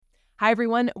Hi,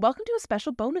 everyone. Welcome to a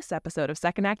special bonus episode of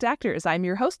Second Act Actors. I'm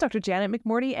your host, Dr. Janet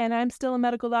McMorty, and I'm still a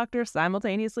medical doctor,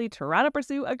 simultaneously trying to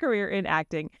pursue a career in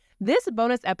acting. This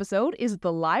bonus episode is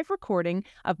the live recording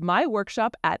of my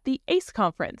workshop at the AACE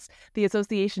conference, the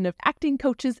Association of Acting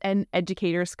Coaches and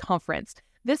Educators Conference.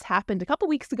 This happened a couple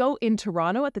weeks ago in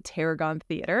Toronto at the Tarragon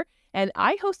Theatre, and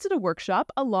I hosted a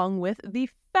workshop along with the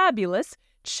fabulous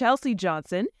Chelsea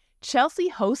Johnson. Chelsea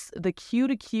hosts the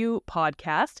Q2Q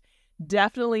podcast.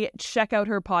 Definitely check out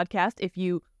her podcast if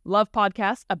you love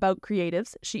podcasts about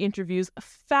creatives. She interviews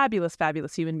fabulous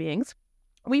human beings.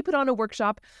 We put on a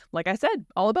workshop, like I said,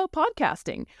 all about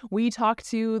podcasting. We talk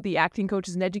to the acting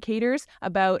coaches and educators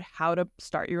about how to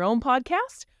start your own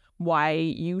podcast, why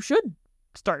you should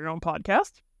start your own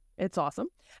podcast. It's awesome.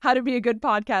 How to be a good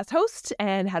podcast host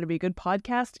and how to be a good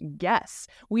podcast guest.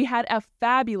 We had a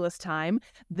fabulous time.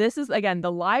 This is, again,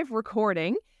 the live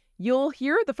recording. You'll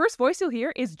hear, the first voice you'll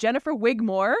hear is Jennifer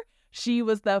Wigmore. She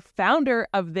was the founder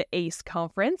of the AACE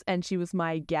conference, and she was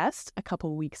my guest a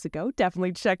couple weeks ago.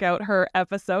 Definitely check out her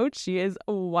episode. She is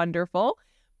wonderful.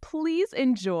 Please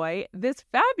enjoy this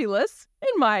fabulous,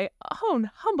 in my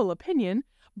own humble opinion,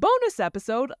 bonus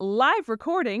episode live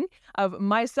recording of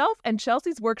myself and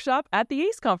Chelsea's workshop at the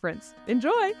AACE conference.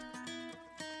 Enjoy!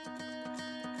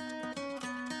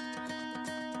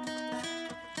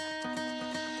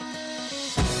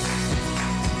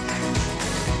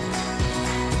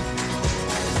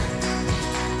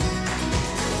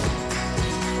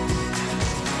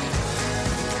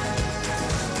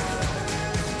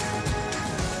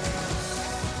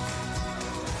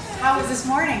 How was this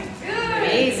morning? Good.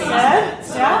 Amazing. Good?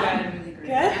 Yeah?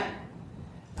 Good?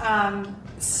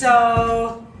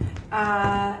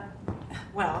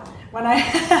 When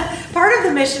part of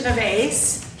the mission of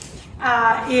AACE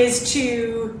is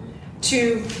to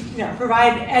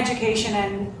provide education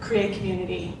and create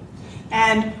community.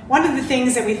 And one of the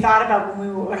things that we thought about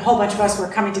when a whole bunch of us were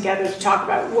coming together to talk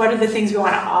about what are the things we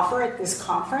want to offer at this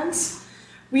conference.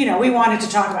 We wanted to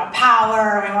talk about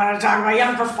power, we wanted to talk about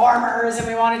young performers, and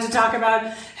we wanted to talk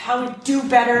about how we do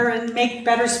better and make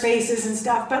better spaces and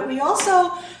stuff. But we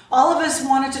also, all of us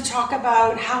wanted to talk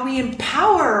about how we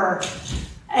empower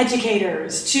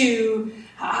educators to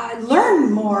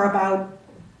learn more about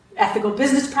ethical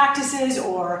business practices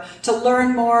or to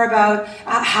learn more about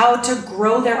how to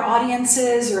grow their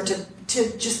audiences or to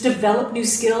just develop new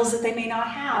skills that they may not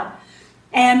have.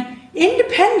 And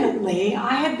independently,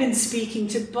 I have been speaking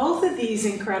to both of these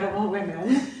incredible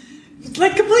women,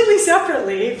 like completely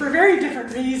separately, for very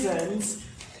different reasons.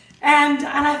 And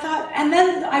I thought, and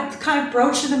then I kind of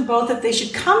broached to them both that they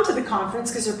should come to the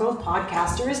conference because they're both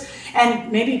podcasters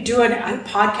and maybe do a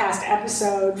podcast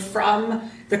episode from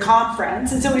the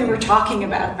conference. And so we were talking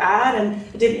about that and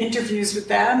I did interviews with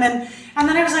them. And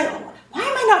then I was like, why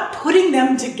am I not putting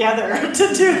them together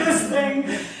to do this thing?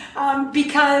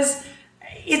 Because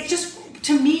it's just,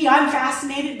 to me, I'm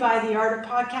fascinated by the art of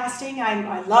podcasting.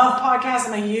 I love podcasts.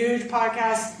 I'm a huge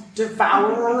podcast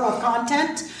devourer of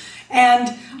content.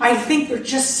 And I think they're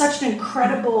just such an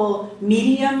incredible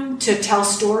medium to tell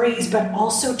stories, but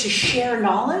also to share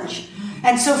knowledge.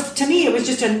 And so to me, it was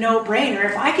just a no-brainer.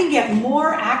 If I can get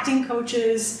more acting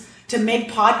coaches to make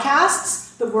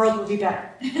podcasts, the world will be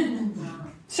better.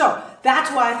 So that's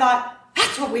why I thought,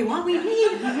 that's what we want. We need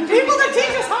people to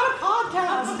teach us how to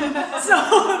podcast. So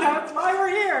that's why we're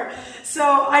here. So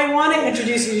I want to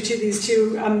introduce you to these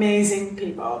two amazing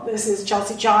people. This is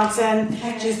Chelsea Johnson.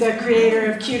 She's the creator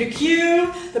of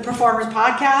Q2Q, the Performers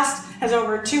Podcast, has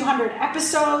over 200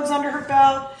 episodes under her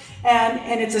belt.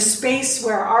 And it's a space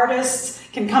where artists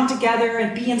can come together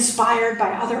and be inspired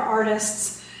by other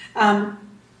artists.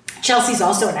 Chelsea's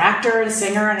also an actor, a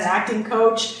singer, and an acting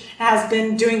coach, has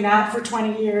been doing that for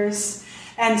 20 years.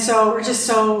 And so we're just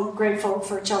so grateful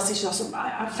for Chelsea. She's also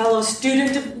a fellow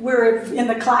student. We're in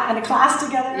a class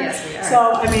together. Yes, we are.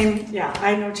 So,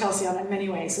 I know Chelsea in many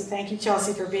ways. So thank you,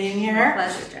 Chelsea, for being here. My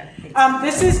pleasure, Janet.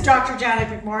 This is Dr. Janet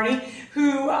McMorty,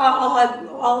 who all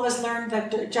of us learned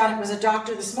that Janet was a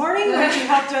doctor this morning when she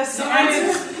helped us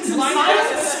answer some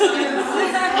science.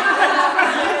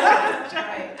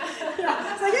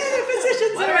 It's like, hey, the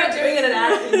physicians. What am I doing in an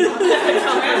acting?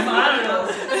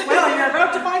 Well, you're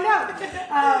about to find out.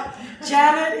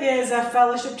 Janet is a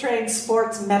fellowship-trained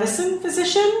sports medicine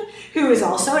physician who is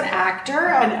also an actor,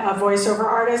 a voiceover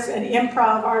artist, an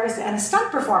improv artist, and a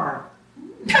stunt performer.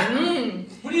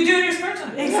 What do you do in your spare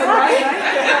time? Exactly.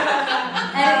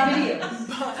 And videos.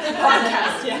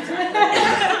 Podcast,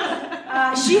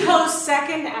 yeah. She hosts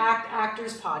Second Act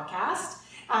Actors Podcast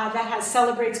that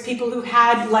celebrates people who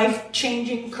had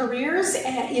life-changing careers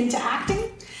into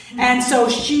acting. And so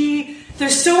she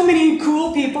there's so many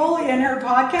cool people in her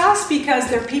podcast because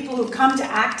they're people who've come to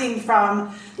acting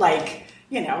from like,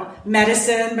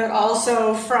 medicine, but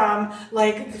also from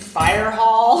like fire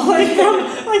hall,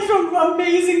 from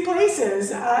amazing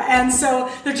places. And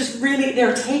so they're just really,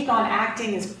 their take on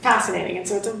acting is fascinating. And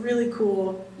so it's a really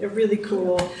cool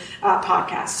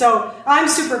podcast. So I'm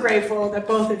super grateful that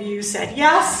both of you said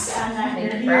yes, and that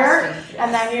you're here,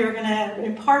 and that you're going to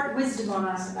impart wisdom on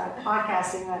us about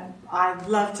podcasting that I'd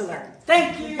love to learn.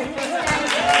 Thank you. And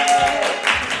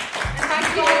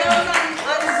thank you to those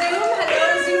on Zoom. Hello,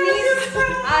 Zoomies.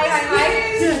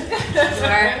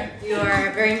 Hi. You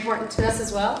are very important to us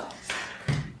as well.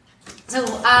 So,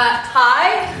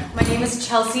 hi. My name is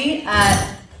Chelsea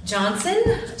Johnson.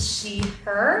 She,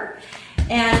 her.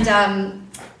 And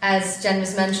as Jen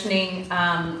was mentioning,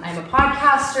 I'm a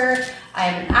podcaster.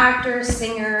 I'm an actor,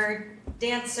 singer,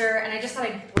 dancer, and I just thought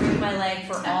I'd break my leg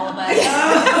for all of us.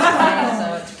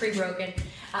 So it's pretty broken.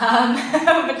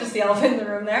 But just the elephant in the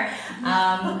room there.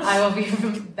 I will be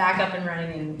back up and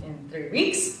running in 3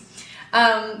 weeks.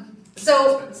 Yeah,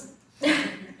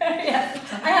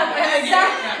 I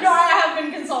have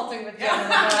been consulting with Jen.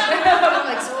 I'm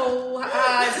like,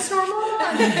 is this normal?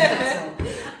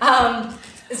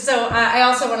 So I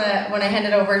also want to hand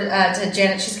it over to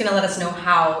Janet. She's going to let us know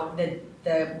how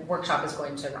the workshop is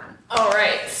going to run. All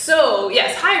right. So,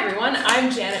 yes. Hi, everyone. I'm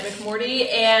Janet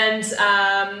McMorty. And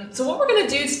so what we're going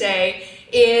to do today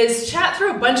is chat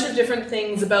through a bunch of different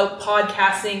things about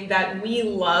podcasting that we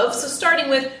love. So starting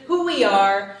with who we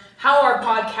are, how our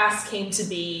podcast came to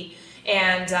be,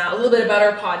 and a little bit about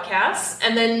our podcasts.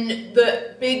 And then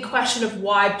the big question of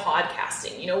why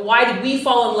podcasting. Why did we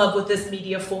fall in love with this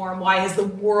media form? Why has the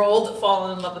world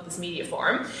fallen in love with this media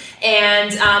form?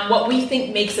 And what we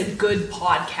think makes a good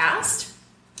podcast,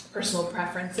 personal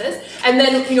preferences. And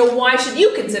then, why should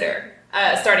you consider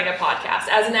starting a podcast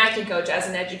as an acting coach, as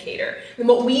an educator, and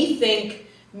what we think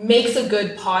makes a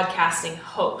good podcasting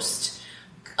host,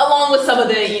 along with some of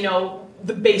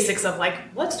the basics of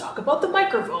let's talk about the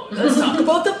microphone, let's talk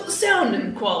about the sound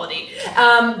and quality.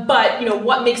 But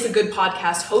what makes a good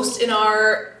podcast host in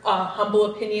our humble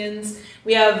opinions.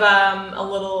 We have a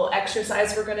little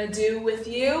exercise we're going to do with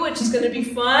you, which is going to be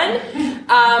fun.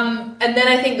 And then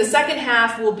I think the second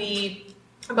half will be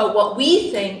about what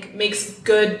we think makes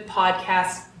good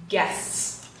podcast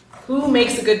guests. Who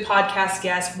makes a good podcast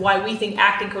guest? Why we think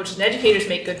acting coaches and educators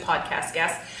make good podcast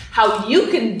guests. How you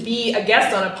can be a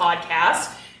guest on a podcast,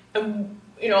 and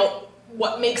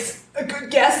what makes a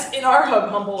good guest in our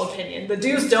humble opinion. The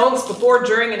do's, don'ts before,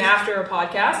 during, and after a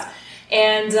podcast.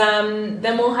 And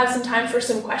then we'll have some time for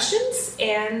some questions.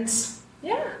 And sounds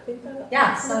good. All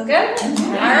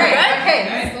right.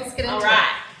 Okay. Let's get into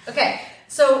it. Okay.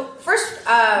 So first,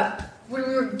 we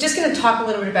were just going to talk a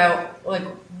little bit about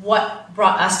what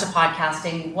brought us to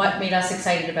podcasting, what made us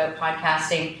excited about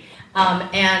podcasting.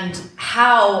 And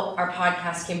how our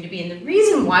podcast came to be. And the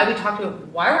reason why we're going to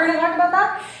talk about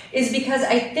that is because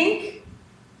I think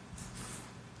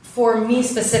for me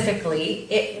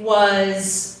specifically, it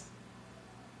was,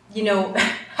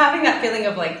 having that feeling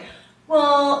of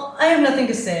well, I have nothing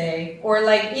to say, or is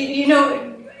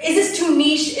this too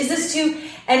niche? Is this too,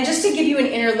 and just to give you an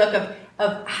inner look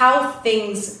of how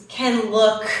things can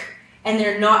look. And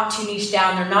they're not too niche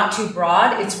down, they're not too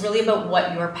broad. It's really about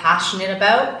what you're passionate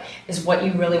about, is what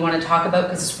you really want to talk about,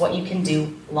 because it's what you can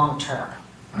do long term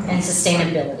and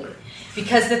sustainability.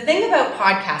 Because the thing about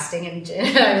podcasting, and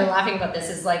I were laughing about this,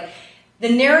 is the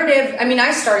narrative. I mean, I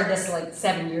started this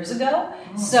 7 years ago,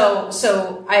 so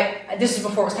this is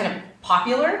before it was kind of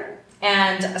popular.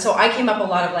 And so I came up a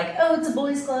lot of it's a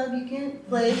boys' club, you can't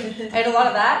play. I had a lot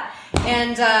of that,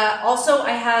 and also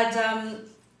I had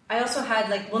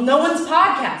no one's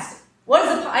podcasting. What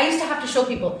is I used to have to show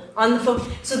people on the phone.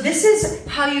 So this is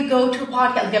how you go to a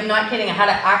podcast. I'm not kidding. I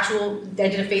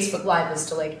did a Facebook Live as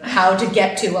to how to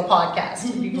get to a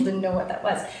podcast. People didn't know what that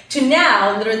was. To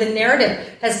now, literally the narrative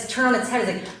has turned on its head.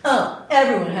 It's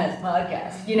everyone has a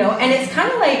podcast, and it's kind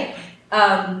of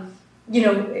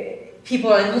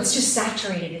people are it's just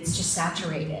saturated. It's just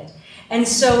saturated. And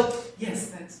so, yes,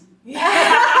 that's me.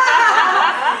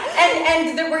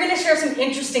 And we're going to share some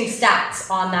interesting stats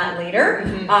on that later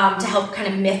to help kind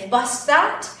of myth bust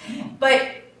that. But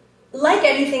like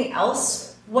anything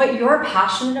else, what you're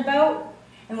passionate about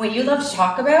and what you love to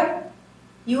talk about,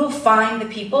 you will find the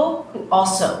people who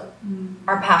also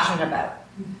are passionate about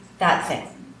that thing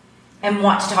and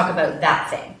want to talk about that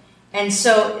thing. And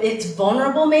so it's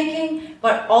vulnerable making,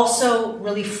 but also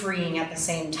really freeing at the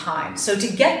same time. So to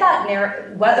get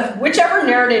that whichever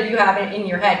narrative you have in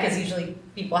your head, because usually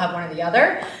people have one or the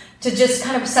other, to just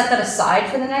kind of set that aside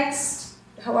for the next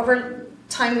however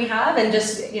time we have and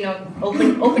just,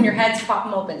 open your heads, pop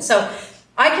them open. So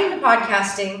I came to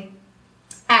podcasting,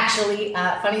 actually,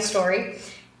 funny story,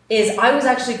 is I was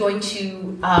actually going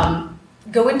to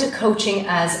go into coaching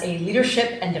as a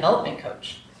leadership and development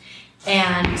coach.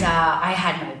 And I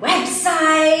had my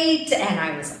website, and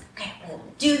I was like, okay, I'm going to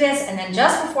do this. And then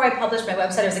just before I published my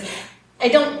website, I was like, I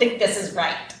don't think this is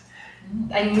right.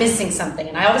 I'm missing something.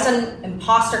 And I all of a sudden,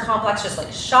 imposter complex just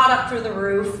like shot up through the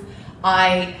roof.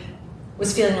 I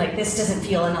was feeling like this doesn't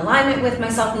feel in alignment with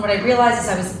myself. And what I realized is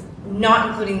I was not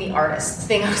including the artists. The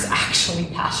thing I was actually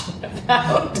passionate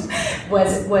about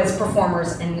was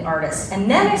performers and artists. And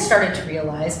then I started to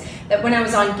realize that when I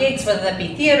was on gigs, whether that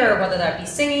be theater or whether that be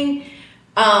singing,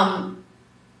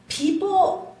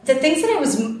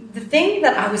 the thing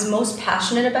that I was most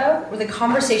passionate about were the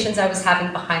conversations I was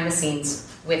having behind the scenes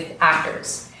with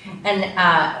actors and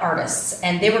artists.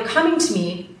 And they were coming to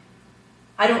me.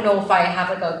 I don't know if I have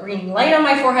like a green light on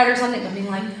my forehead or something, but being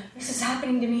like, this is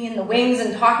happening to me in the wings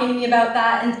and talking to me about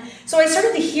that. And so I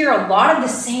started to hear a lot of the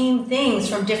same things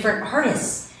from different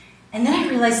artists. And then I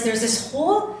realized there's this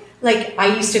whole, like,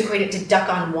 I used to equate it to duck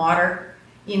on water,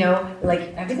 like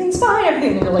everything's fine,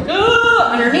 everything. And they're like,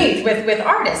 underneath with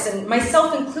artists, and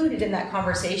myself included in that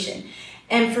conversation.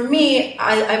 And for me,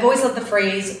 I've always loved the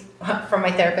phrase from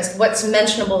my therapist, what's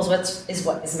mentionable is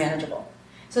what is manageable.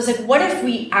 So it's like, what if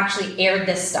we actually aired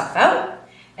this stuff out?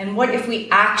 And what if we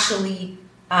actually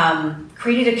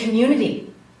created a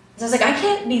community? So I was like, I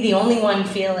can't be the only one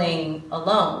feeling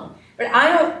alone. But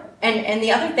I don't, and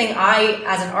the other thing I,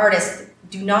 as an artist,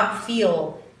 do not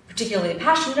feel particularly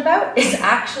passionate about is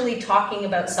actually talking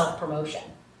about self-promotion.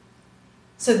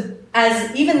 So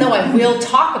even though I will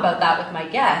talk about that with my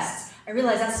guests, I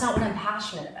realize that's not what I'm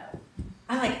passionate about.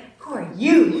 I'm like, who are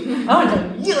you? I want to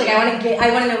know you. Like,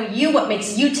 I want to know you. What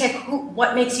makes you tick?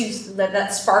 What makes you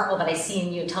that sparkle that I see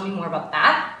in you? Tell me more about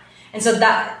that. And so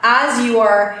that, as you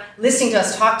are listening to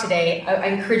us talk today, I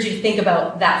encourage you to think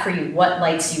about that for you. What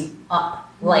lights you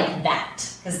up like that?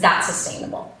 Because that's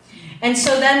sustainable. And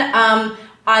so then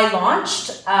I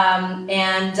launched, and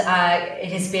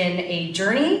it has been a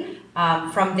journey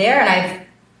from there. And I've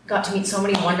got to meet so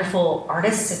many wonderful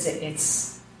artists.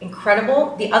 It's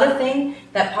incredible. The other thing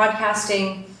that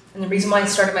podcasting, and the reason why I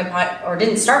started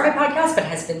didn't start my podcast, but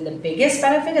has been the biggest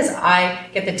benefit, is I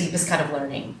get the deepest cut of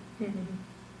learning.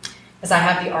 As I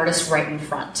have the artist right in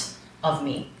front of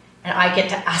me. And I get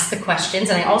to ask the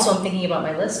questions, and I also am thinking about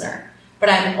my listener. But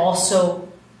I'm also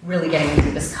really getting the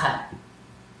deepest cut.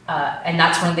 And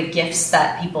that's one of the gifts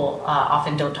that people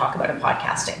often don't talk about in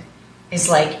podcasting, is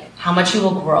like how much you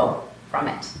will grow from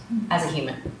it as a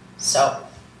human. So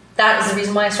that is the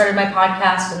reason why I started my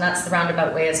podcast, and that's the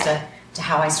roundabout way as to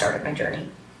how I started my journey.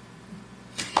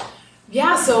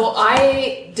 Yeah, so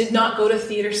I did not go to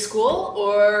theater school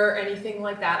or anything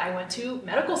like that. I went to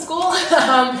medical school.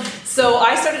 So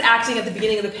I started acting at the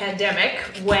beginning of the pandemic,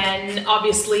 when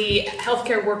obviously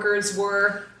healthcare workers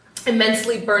were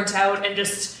immensely burnt out and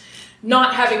just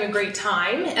not having a great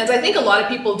time. As I think a lot of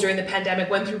people during the pandemic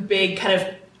went through big kind of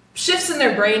shifts in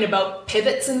their brain about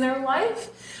pivots in their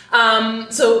life.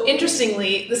 So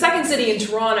interestingly, the Second City in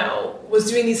Toronto was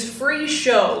doing these free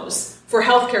shows for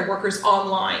healthcare workers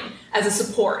online as a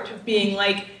support, of being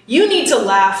like, you need to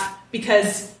laugh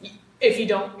because if you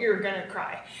don't, you're gonna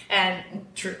cry. And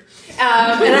true. And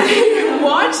I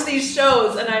watched these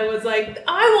shows and I was like,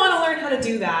 I want to learn how to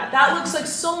do that. That looks like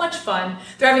so much fun.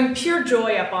 They're having pure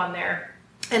joy up on there.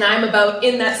 And I'm about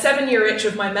in that 7-year itch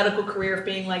of my medical career of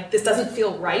being like, this doesn't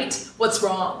feel right. What's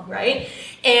wrong, right?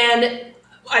 And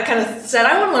I kind of said,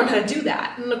 I want to learn how to do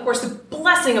that. And of course, the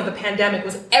blessing of the pandemic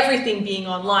was everything being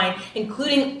online,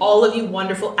 including all of you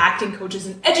wonderful acting coaches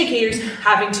and educators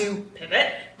having to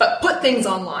pivot, but put things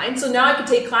online. So now I could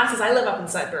take classes. I live up in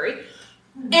Sudbury.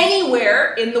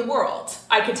 Anywhere in the world,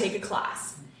 I could take a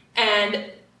class.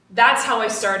 And that's how I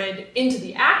started into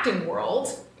the acting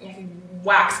world. I can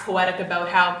wax poetic about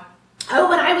how,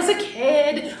 when I was a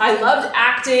kid, I loved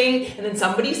acting, and then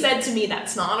somebody said to me,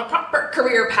 that's not a proper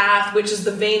career path, which is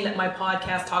the vein that my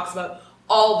podcast talks about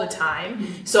all the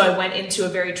time. So I went into a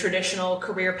very traditional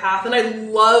career path, and I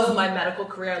love my medical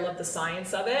career. I love the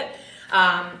science of it,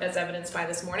 as evidenced by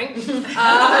this morning.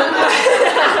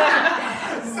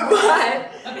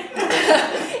 But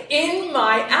in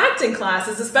my acting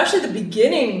classes, especially the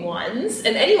beginning ones,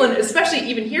 and anyone, especially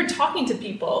even here talking to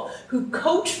people who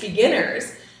coach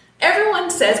beginners, everyone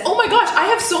says, oh my gosh, I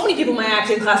have so many people in my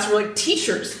acting class who are like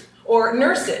teachers or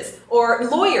nurses or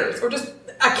lawyers or just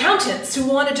accountants who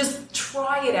want to just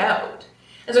try it out.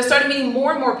 And so I started meeting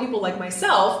more and more people like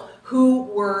myself who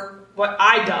were what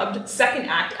I dubbed second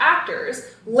act actors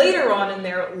later on in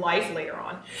their life,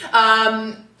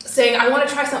 saying, I want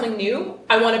to try something new.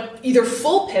 I want to either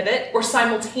full pivot or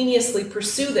simultaneously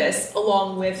pursue this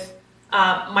along with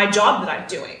my job that I'm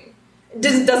doing.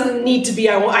 It doesn't need to be,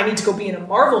 I need to go be in a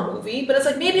Marvel movie, but it's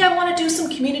like, maybe I want to do some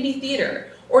community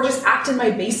theater or just act in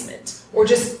my basement or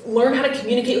just learn how to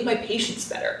communicate with my patients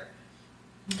better.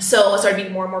 So I started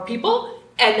meeting more and more people.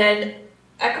 And then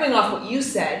echoing off what you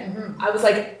said, I was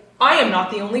like, I am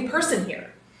not the only person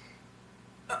here.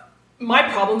 My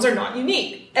problems are not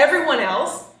unique. Everyone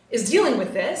else is dealing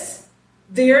with this.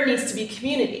 There needs to be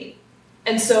community.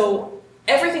 And so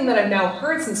everything that I've now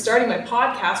heard since starting my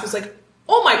podcast was like,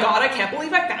 oh my God, I can't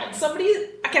believe I found somebody.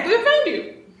 I can't believe I found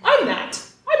you. I'm that.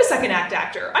 I'm a second act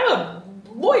actor. I'm a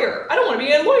lawyer. I don't want to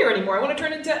be a lawyer anymore. I want to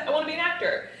be an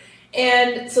actor.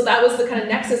 And so that was the kind of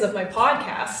nexus of my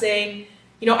podcast, saying,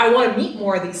 I want to meet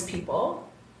more of these people.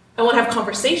 I want to have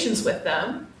conversations with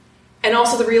them. And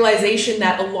also the realization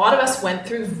that a lot of us went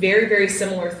through very, very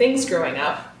similar things growing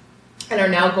up and are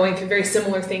now going through very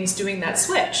similar things doing that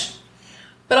switch.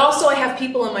 But also I have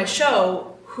people on my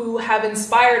show who have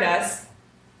inspired us,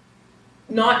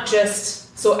 not just,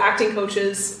 acting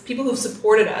coaches, people who've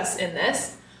supported us in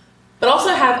this, but also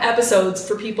have episodes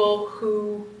for people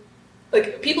who,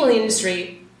 people in the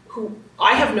industry who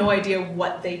I have no idea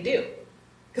what they do.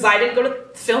 Because I didn't go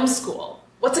to film school.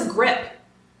 What's a grip,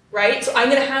 right? So I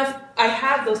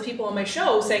have those people on my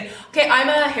show saying, okay, I'm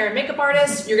a hair and makeup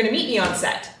artist. You're going to meet me on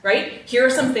set, right? Here are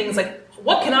some things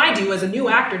what can I do as a new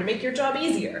actor to make your job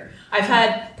easier? I've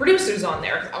had producers on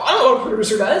there. I don't know what a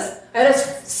producer does. I had a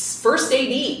first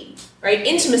AD, right?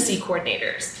 Intimacy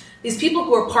coordinators. These people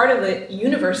who are part of the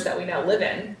universe that we now live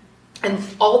in. And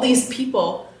all these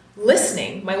people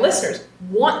listening, my listeners,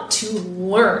 want to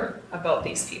learn about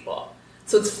these people.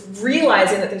 So it's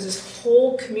realizing that there's this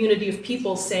whole community of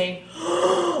people saying,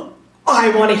 oh, I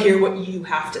want to hear what you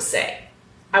have to say.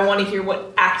 I want to hear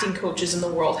what acting coaches in the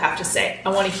world have to say. I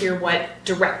want to hear what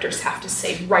directors have to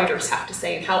say, writers have to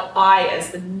say, and how I, as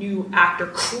the new actor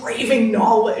craving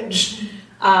knowledge,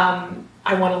 I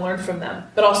want to learn from them.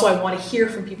 But also I want to hear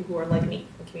from people who are like me in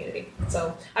the community.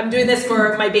 So I'm doing this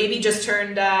for my baby just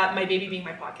turned, my baby being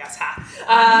my podcast,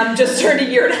 just turned 1.5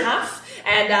 years.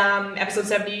 And episode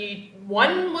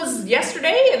 71 was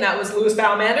yesterday, and that was Louis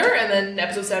Balmander, and then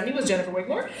episode 70 was Jennifer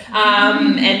Wigmore.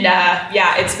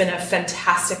 It's been a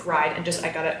fantastic ride, and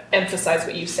I gotta emphasize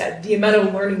what you said. The amount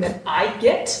of learning that I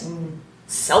get,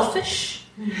 selfish.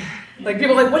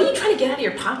 People are like, what are you trying to get out of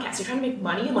your podcast? You're trying to make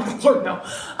money? I'm like, Lord, no.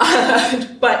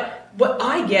 But what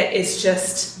I get is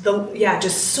just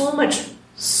so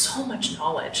much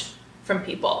knowledge from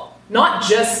people. Not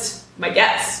just my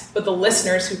guests, but the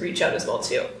listeners who reach out as well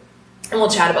too. And we'll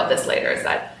chat about this later, is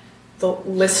that the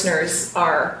listeners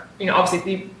are,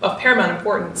 obviously of paramount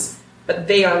importance, but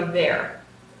they are there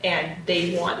and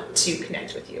they want to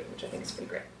connect with you, which I think is pretty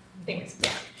great. Thanks.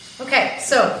 Yeah. Okay,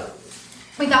 so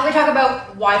we thought we'd talk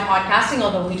about why podcasting,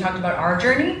 although we talked about our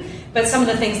journey, but some of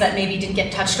the things that maybe didn't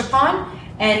get touched upon.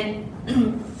 And,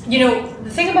 the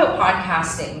thing about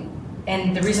podcasting,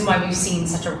 and the reason why we've seen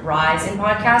such a rise in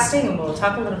podcasting, and we'll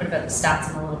talk a little bit about the stats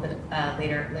in a little bit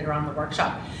later on in the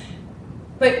workshop,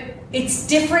 but it's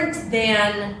different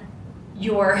than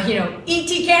your,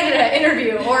 ET Canada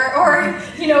interview,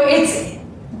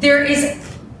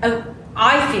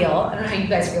 I feel, I don't know how you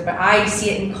guys feel, but I see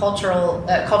it in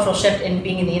cultural shift in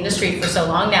being in the industry for so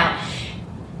long now.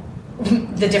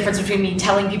 The difference between me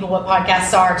telling people what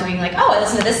podcasts are to being like, oh, I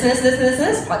listen to this and this and this and this and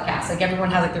this podcast. Like everyone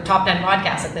has their top 10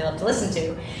 podcasts that they love to listen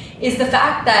to, is the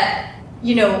fact that,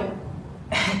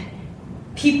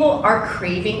 people are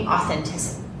craving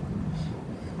authenticity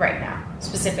right now,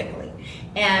 specifically.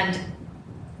 And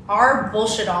our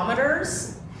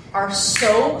bullshitometers are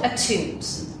so attuned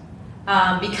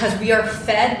because we are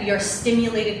fed, we are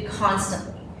stimulated constantly.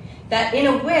 That in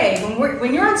a way,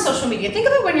 when you're on social media, think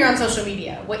of it when you're on social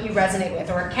media, what you resonate with,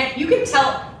 or you can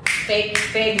tell fake,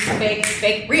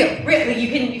 real.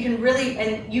 You can really,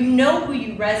 and you know who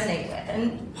you resonate with.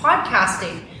 And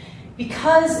podcasting,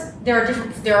 because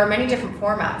there are many different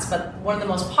formats, but one of the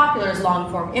most popular is long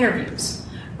form interviews,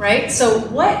 right? So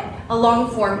what a long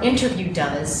form interview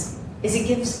does is it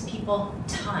gives people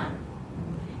time.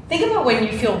 Think about when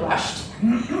you feel rushed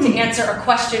to answer a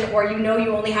question, or you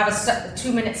only have a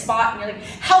 2-minute spot, and you're like,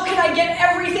 how can I get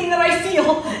everything that I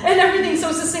feel and everything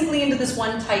so succinctly into this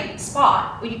one tight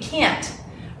spot? Well, you can't,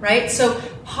 right? So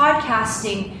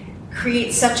podcasting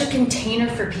creates such a container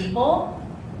for people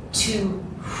to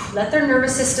let their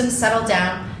nervous system settle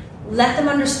down, let them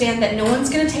understand that no one's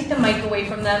going to take the mic away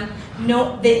from them.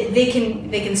 No, they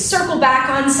can circle back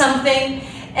on something.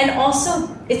 And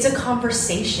also, it's a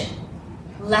conversation,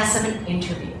 less of an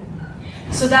interview.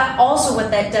 So that also, what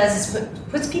that does is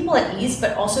puts people at ease,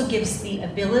 but also gives the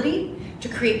ability to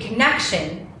create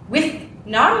connection with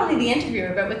not only the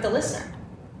interviewer, but with the listener.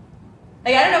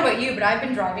 Like, I don't know about you, but I've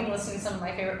been driving, listening to some of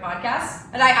my favorite podcasts,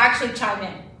 and I actually chime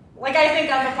in. Like, I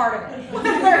think I'm a part of it. When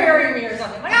they're hearing me or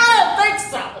something. Like, I don't think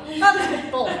so.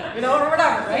 That's bull, or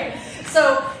whatever, right?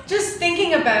 So just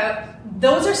thinking about,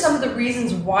 those are some of the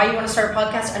reasons why you want to start a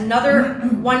podcast. Another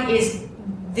one is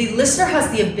the listener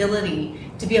has the ability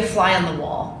to be a fly on the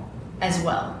wall as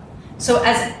well. So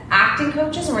as acting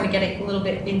coaches, and we're going to get a little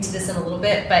bit into this in a little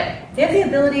bit, but they have the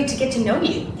ability to get to know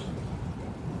you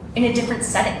in a different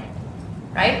setting,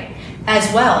 right?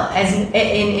 As well as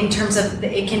in terms of,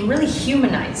 it can really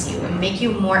humanize you and make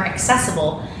you more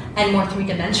accessible and more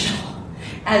three-dimensional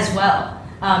as well,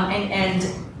 and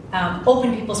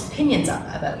open people's opinions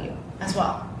about you as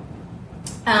well.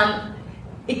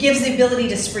 It gives the ability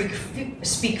to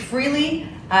speak freely,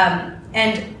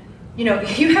 and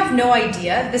you have no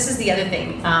idea. This is the other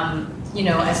thing.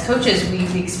 As coaches,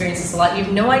 we experience this a lot. You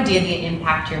have no idea the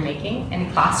impact you're making in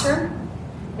a classroom,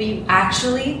 but you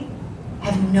actually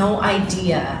have no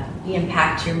idea the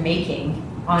impact you're making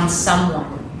on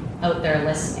someone out there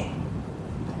listening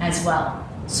as well.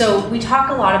 So we talk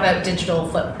a lot about digital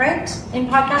footprint in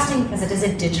podcasting because it is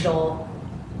a digital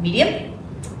medium,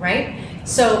 right?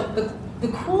 So the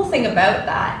cool thing about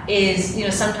that is,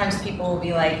 sometimes people will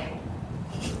be like,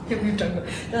 they're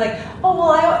like, oh,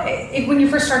 well, when you're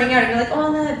first starting out, and you're like,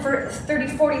 oh, for 30,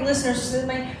 40 listeners, this is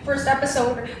my first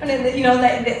episode, and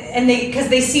then, because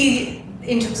they see,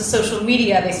 in terms of social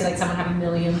media, they see like someone have 1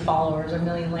 million followers or 1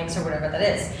 million likes or whatever that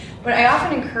is. But I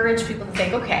often encourage people to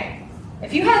think, okay,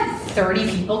 if you had 30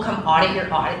 people come audit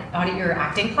your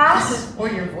acting class or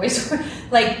your voice,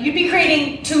 like you'd be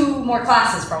creating 2 more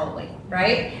classes probably,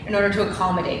 right? In order to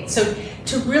accommodate. So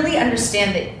to really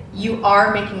understand that you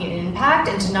are making an impact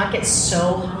and to not get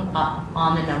so hung up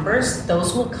on the numbers,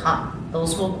 those will come,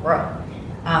 those will grow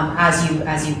as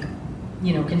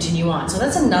you continue on. So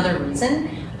that's another reason.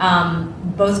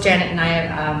 Both Janet and I,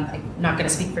 I'm not going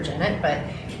to speak for Janet, but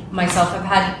myself,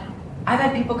 I've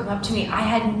had people come up to me. I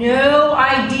had no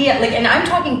idea, and I'm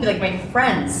talking like my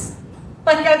friends.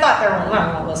 Like I thought they were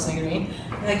not listening to me.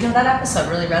 They're like, no, that episode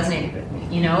really resonated with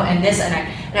me, and this, and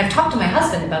I've talked to my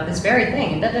husband about this very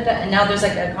thing, and now there's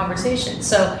like a conversation.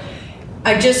 So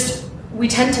we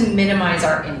tend to minimize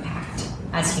our impact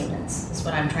as humans, is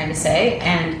what I'm trying to say.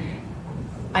 And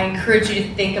I encourage you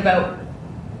to think about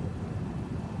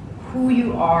who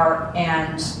you are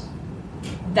and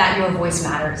that your voice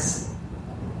matters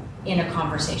in a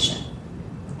conversation.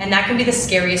 And that can be the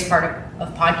scariest part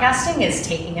of podcasting, is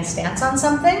taking a stance on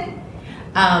something.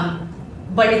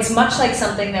 But it's much like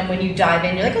something that when you dive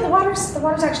in, you're like, oh, the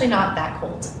water's actually not that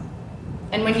cold.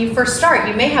 And when you first start,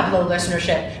 you may have low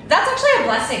listenership. That's actually a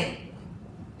blessing.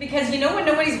 Because when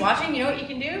nobody's watching, you know what you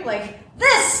can do? Like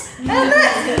this and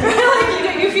this.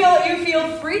 Like you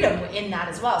feel freedom in that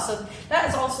as well. So that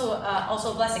is also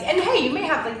a blessing. And hey, you may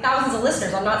have like thousands of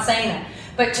listeners. I'm not saying that,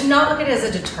 but to not look at it as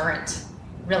a deterrent,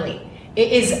 really,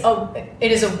 it is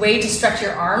a way to stretch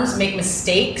your arms, make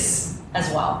mistakes as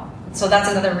well. So that's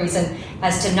another reason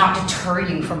as to not deter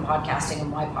you from podcasting and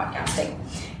why podcasting.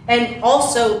 And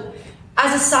also,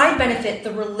 as a side benefit,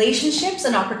 the relationships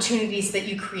and opportunities that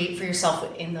you create for yourself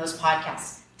in those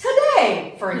podcasts.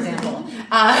 Today, for example,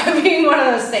 being one of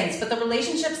those things. But the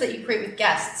relationships that you create with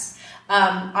guests.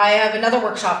 I have another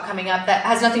workshop coming up that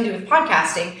has nothing to do with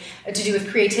podcasting, to do with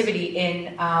creativity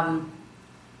in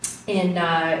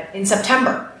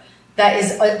September. That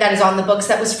is on the books.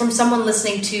 That was from someone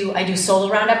listening to, I do solo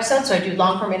round episodes, so I do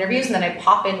long form interviews, and then I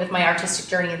pop in with my artistic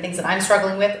journey and things that I'm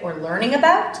struggling with or learning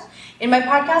about in my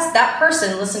podcast. That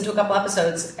person listened to a couple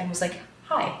episodes and was like,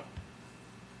 hi,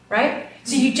 right?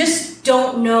 So you just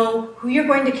don't know who you're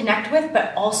going to connect with,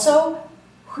 but also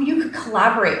who you could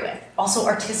collaborate with, also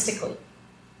artistically.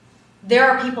 There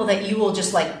are people that you will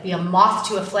just like be a moth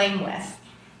to a flame with,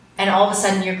 and all of a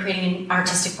sudden you're creating an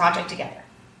artistic project together.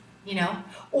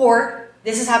 Or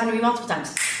this has happened to me multiple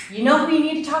times. You know who you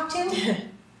need to talk to?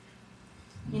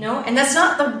 And that's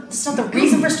not the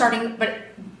reason for starting, but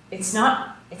it's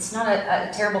not a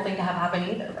terrible thing to have happen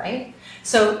either, right?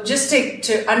 So just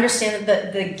to understand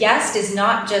that the guest is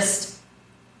not just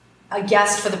a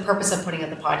guest for the purpose of putting out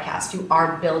the podcast. You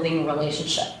are building a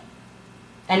relationship.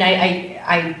 And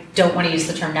I don't want to use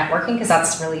the term networking because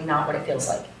that's really not what it feels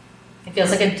like. It feels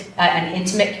like an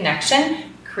intimate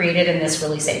connection created in this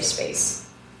really safe space.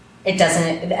 It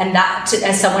doesn't, and that,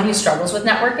 as someone who struggles with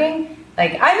networking,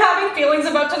 like I'm having feelings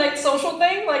about tonight's social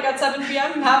thing, like at 7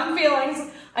 p.m. I'm having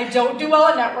feelings. I don't do well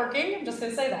at networking. I'm just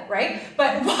going to say that, right?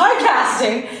 But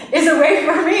podcasting is a way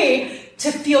for me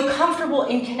to feel comfortable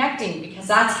in connecting, because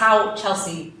that's how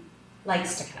Chelsea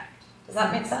likes to connect. Does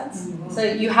that make sense? Mm-hmm. So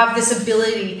you have this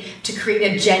ability to create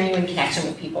a genuine connection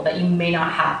with people that you may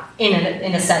not have in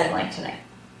a setting like tonight.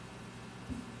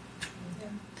 Yeah.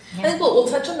 I think we'll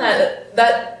touch on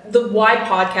that the why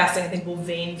podcasting, I think, will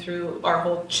vein through our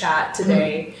whole chat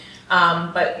today.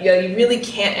 Mm-hmm. But you really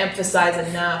can't emphasize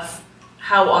enough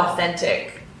how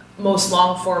authentic most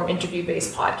long-form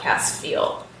interview-based podcasts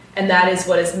feel. And that is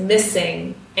what is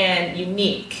missing and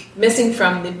missing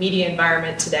from the media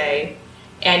environment today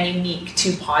and unique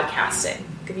to podcasting.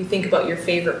 If you think about your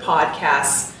favorite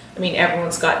podcasts, I mean,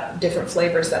 everyone's got different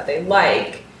flavors that they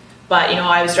like. But,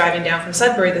 I was driving down from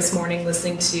Sudbury this morning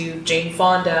listening to Jane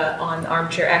Fonda on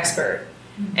Armchair Expert.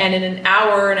 Mm-hmm. And in an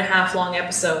hour and a half long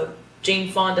episode,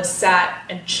 Jane Fonda sat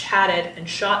and chatted and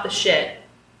shot the shit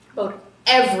about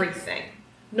everything,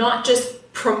 not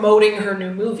just promoting her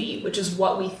new movie, which is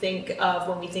what we think of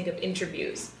when we think of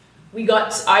interviews. I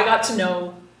got to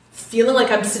know, feeling like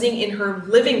I'm sitting in her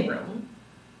living room,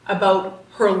 about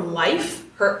her life,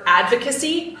 her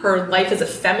advocacy, her life as a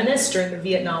feminist during the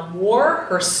Vietnam War,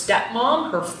 her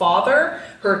stepmom, her father,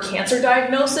 her cancer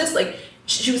diagnosis. Like,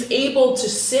 she was able to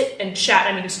sit and chat.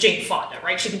 I mean, it's Jane Fonda,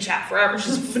 right? She can chat forever.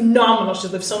 She's phenomenal.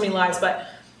 She's lived so many lives, but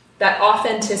that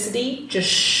authenticity just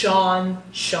shone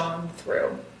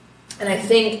through. And I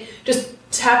think just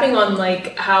tapping on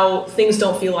like how things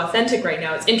don't feel authentic right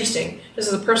now, it's interesting. This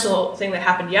is a personal thing that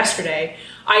happened yesterday.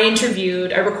 I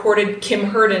recorded Kim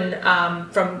Herden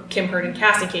from Kim Herden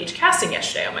Casting Cage Casting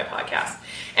yesterday on my podcast.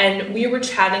 And we were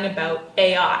chatting about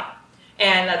AI.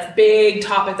 And that's a big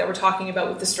topic that we're talking about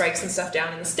with the strikes and stuff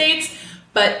down in the States.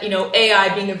 But,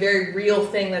 AI being a very real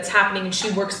thing that's happening, and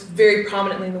she works very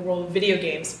prominently in the world of video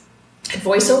games. And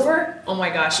voiceover, oh my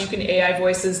gosh, you can AI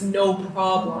voices, no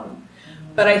problem.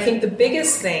 But I think the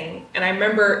biggest thing, and I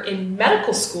remember in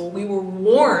medical school, we were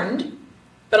warned,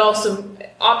 but also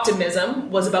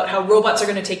optimism was about how robots are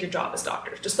going to take your job as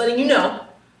doctors. Just letting you know,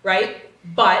 right?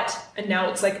 And now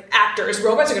it's like actors,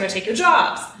 robots are going to take your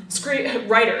jobs,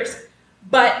 writers.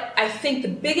 But I think the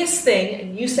biggest thing,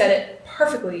 and you said it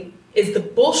perfectly, is the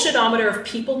bullshitometer of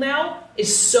people now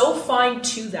is so fine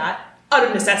to that, out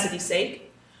of necessity's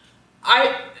sake.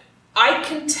 I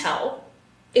can tell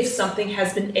if something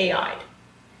has been AI'd.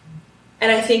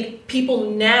 And I think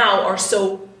people now are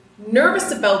so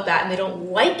nervous about that and they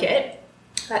don't like it,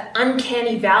 that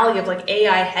uncanny valley of like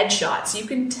AI headshots, you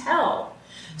can tell.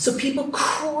 So people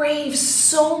crave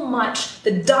so much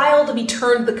the dial to be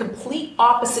turned the complete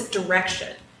opposite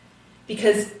direction,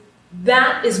 because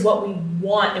that is what we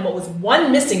want, and what was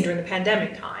missing during the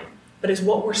pandemic time, but is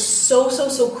what we're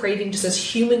so craving just as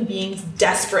human beings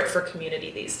desperate for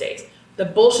community these days. The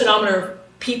bullshitometer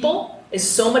of people is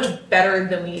so much better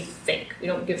than we think. We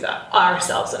don't give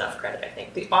ourselves enough credit, I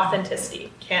think. The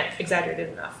authenticity, can't exaggerate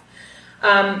it enough.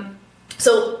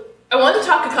 So I wanted to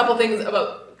talk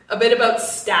a bit about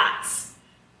stats.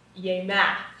 Yay,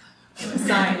 math.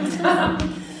 Science.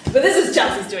 But this is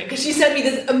Chelsea's doing, because she sent me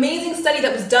this amazing study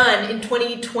that was done in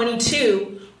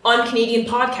 2022 on Canadian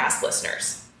podcast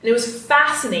listeners. And it was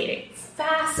fascinating.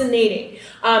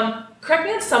 Correct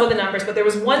me on some of the numbers, but there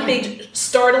was one big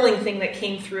startling thing that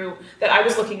came through that I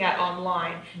was looking at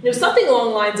online. And it was something along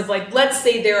the lines of like, let's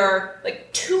say there are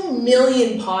like 2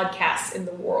 million podcasts in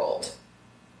the world.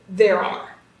 There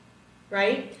are,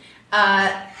 right?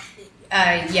 I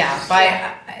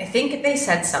think they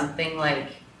said something like,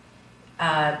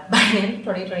 by the end of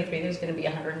 2023, there's going to be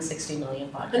 160 million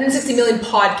podcasts. 160 million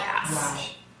podcasts. Wow.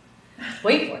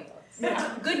 Wait for it.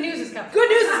 Yeah. Good news is coming. Don't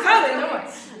worry.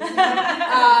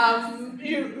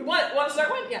 You want to start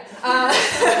one? Yeah.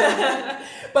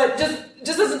 But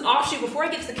just as an offshoot, before I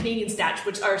get to the Canadian stats,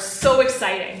 which are so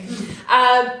exciting,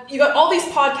 you got all these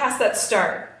podcasts that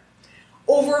start.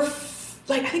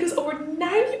 I think it was over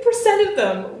 90% of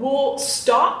them will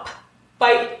stop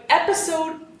by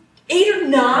episode 8 or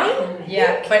 9.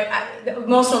 Yeah, but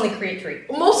most only create 3.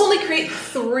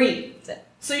 That's it.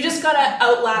 So you just gotta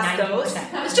outlast 90%. Those.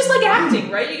 It's just like acting,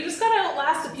 right? You just gotta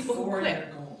outlast the people who quit.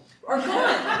 Are gone,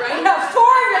 right? Yeah, 4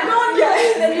 are gone,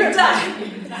 then you're done.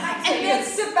 And then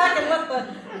sit back and let the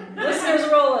listeners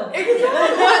roll in. Exactly.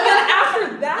 Well, then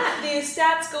after that, the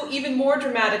stats go even more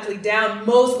dramatically down.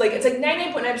 It's like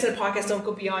 99.9% of podcasts don't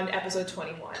go beyond episode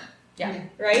 21. Yeah.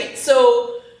 Right?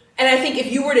 So, and I think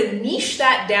if you were to niche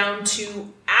that down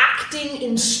to acting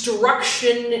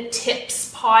instruction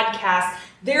tips podcast,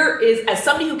 there is, as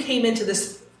somebody who came into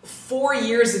this 4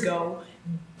 years ago,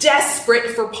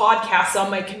 desperate for podcasts on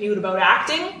my commute about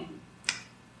acting,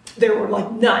 there were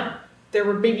like none. There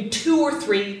were maybe 2 or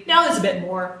 3. Now there's a bit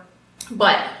more.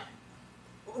 But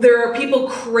there are people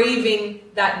craving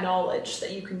that knowledge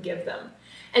that you can give them.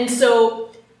 And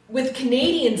so with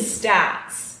Canadian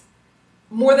stats,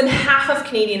 more than half of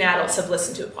Canadian adults have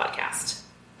listened to a podcast.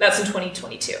 That's in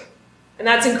 2022. And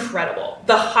that's incredible.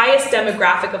 The highest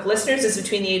demographic of listeners is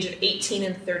between the age of 18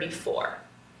 and 34.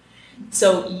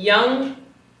 So young,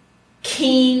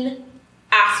 keen,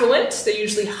 affluent, they're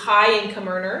usually high income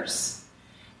earners,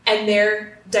 and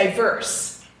they're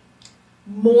diverse.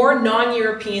 More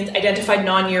non-Europeans, identified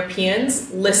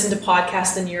non-Europeans, listen to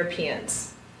podcasts than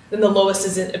Europeans. Then the lowest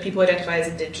is people identify as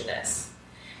Indigenous.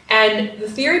 And the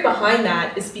theory behind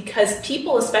that is because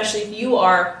people, especially if you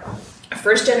are a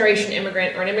first-generation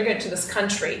immigrant or an immigrant to this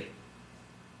country,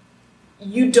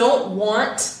 you don't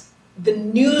want the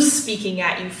news speaking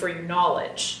at you for your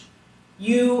knowledge.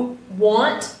 You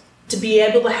want to be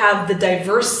able to have the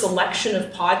diverse selection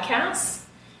of podcasts,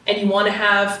 and you want to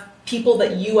have people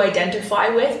that you identify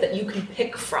with that you can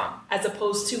pick from, as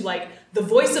opposed to like the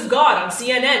voice of God on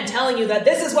CNN telling you that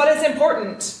this is what is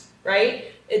important, right?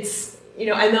 It's, you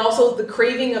know, and also the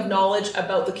craving of knowledge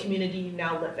about the community you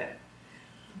now live in.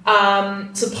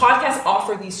 So podcasts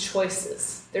offer these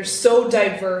choices. They're so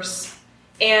diverse.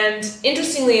 And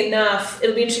interestingly enough,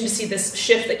 it'll be interesting to see this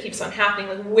shift that keeps on happening.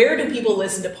 Like, where do people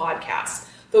listen to podcasts?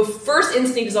 The first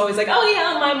instinct is always like, oh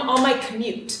yeah, I'm on my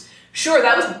commute. Sure,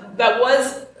 that's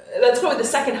probably the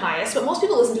second highest, but most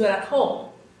people listen to it at home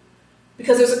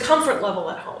because there's a comfort level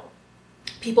at home.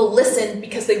 People listen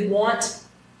because they want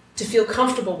to feel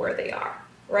comfortable where they are,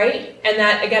 right? And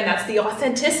that, again, that's the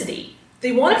authenticity.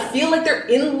 They want to feel like they're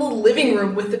in the living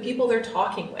room with the people they're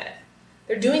talking with.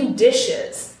 They're doing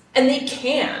dishes, and they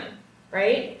can,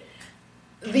 right?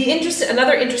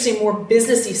 Another interesting, more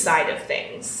businessy side of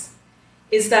things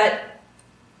is that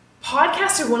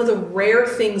podcasts are one of the rare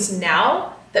things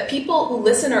now that people who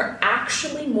listen are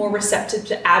actually more receptive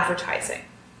to advertising.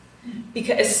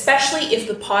 Because especially if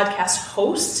the podcast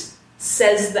host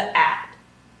says the ad,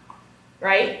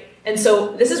 right? And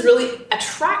so this is really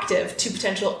attractive to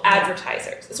potential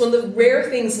advertisers. It's one of the rare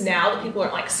things now that people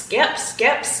aren't like, skip.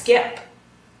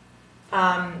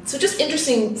 So just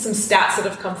interesting, some stats that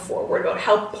have come forward about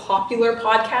how popular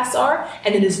podcasts are,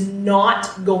 and it is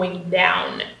not going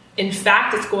down. In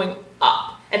fact, it's going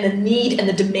up. And the need and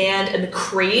the demand and the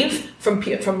crave from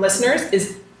listeners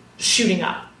is shooting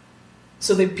up.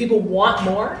 So the people want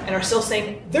more and are still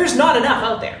saying, there's not enough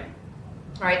out there.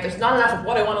 All right, there's not enough of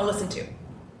what I want to listen to.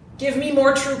 Give me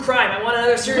more true crime. I want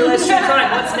another serialized true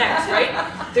crime. What's next,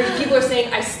 right? There's people who are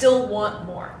saying, I still want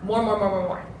more.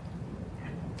 More.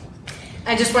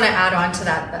 I just want to add on to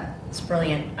that. That's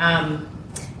brilliant.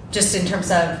 Just in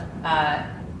terms of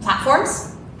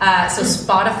platforms. So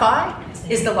Spotify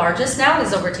is the largest now,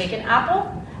 has overtaken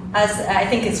Apple. As I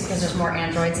think it's because there's more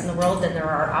Androids in the world than there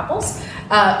are Apples.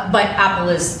 But Apple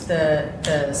is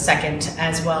the second,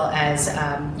 as well as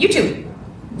YouTube.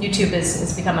 YouTube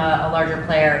has become a larger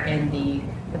player in the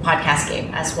podcast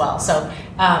game as well. So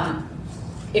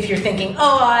if you're thinking,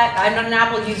 I'm not an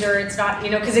Apple user, it's not,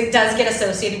 because it does get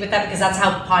associated with that because that's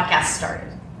how podcasts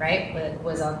started, right? It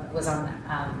was on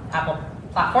Apple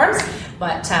platforms,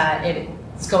 but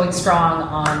it's going strong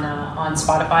on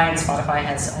Spotify, and Spotify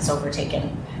has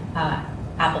overtaken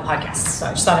Apple Podcasts. So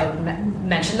I just thought I would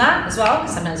mention that as well,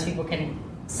 because sometimes people can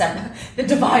set the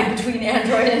divide between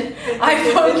Android and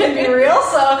iPhone can be real.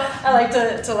 So I like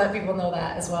to let people know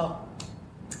that as well.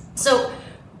 So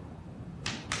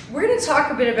we're going to talk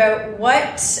a bit about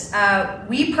what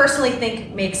we personally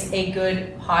think makes a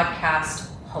good podcast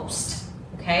host.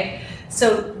 Okay,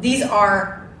 so these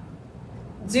are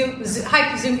Zoom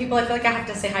people. I feel like I have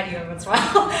to say hi to you every once in a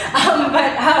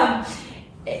while.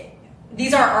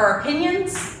 These are our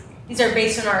opinions. These are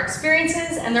based on our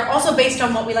experiences, and they're also based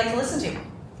on what we like to listen to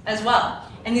as well.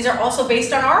 And these are also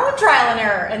based on our own trial and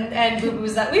error and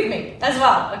boo-boos that we've made as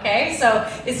well, okay? So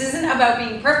this isn't about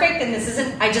being perfect, and this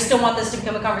isn't, I just don't want this to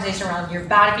become a conversation around you're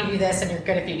bad if you do this and you're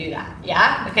good if you do that,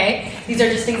 yeah? Okay? These are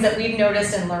just things that we've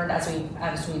noticed and learned as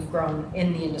we've grown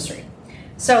in the industry.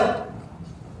 So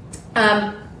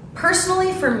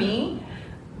personally for me,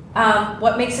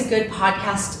 what makes a good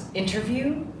podcast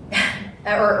interview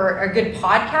or a good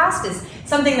podcast is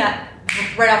something that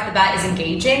right off the bat is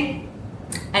engaging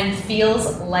and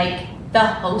feels like the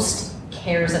host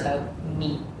cares about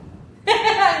me.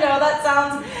 I know that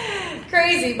sounds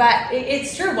crazy, but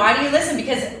it's true. Why do you listen?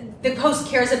 Because the host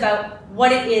cares about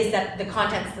what it is that the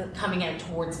content's coming out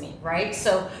towards me, right?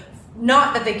 So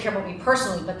not that they care about me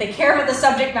personally, but they care about the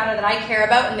subject matter that I care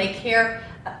about, and they care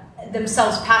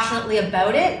themselves passionately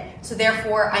about it. So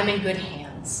therefore, I'm in good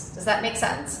hands. Does that make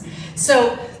sense?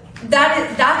 So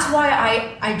that's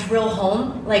why I drill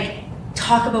home, like,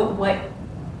 talk about what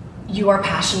you are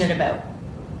passionate about,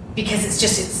 because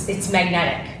it's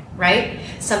magnetic, right?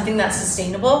 Something that's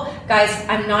sustainable. Guys,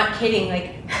 I'm not kidding.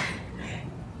 Like,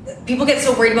 people get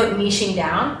so worried about niching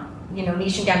down,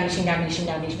 niching down,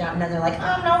 and then they're like, oh,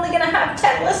 I'm only gonna have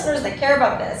 10 listeners that care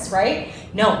about this, right?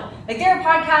 No, like, there are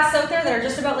podcasts out there that are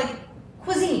just about, like,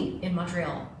 cuisine in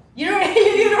Montreal. You know what I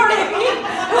mean?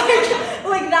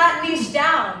 like that niche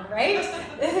down, right?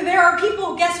 There are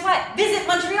people, guess what? Visit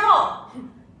Montreal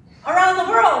around the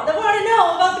world that want to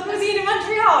know about the cuisine in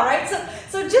Montreal, right?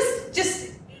 So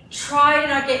just try to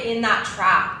not get in that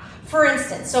trap. For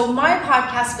instance, so my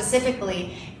podcast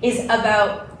specifically is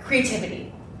about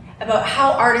creativity, about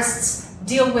how artists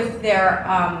deal with their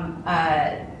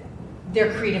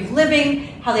creative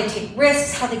living, how they take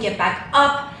risks, how they get back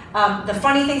up, the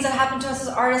funny things that happen to us as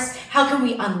artists, how can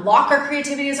we unlock our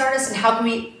creativity as artists, and how can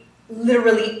we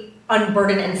literally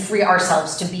unburden and free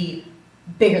ourselves to be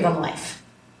bigger than life,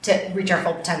 to reach our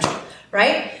full potential,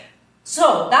 right?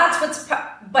 So that's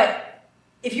but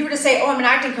if you were to say, oh, I'm an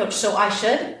acting coach, so I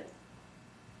should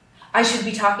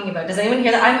be talking about, does anyone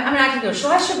hear that? I'm an acting coach, so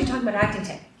I should be talking about acting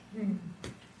technique,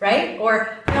 right?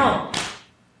 Or no,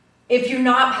 if you're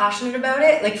not passionate about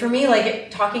it, like for me,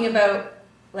 like talking about,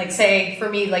 like, say, for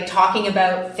me, like, talking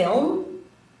about film,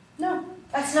 no,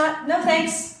 that's not, no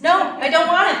thanks, no, I don't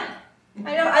want it.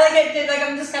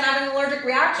 I'm just kind of having an allergic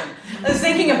reaction. I was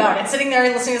thinking about it, sitting there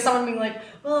and listening to someone being like,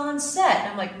 well, on set, and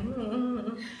I'm like,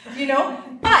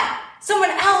 but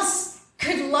someone else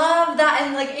could love that,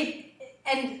 and like it,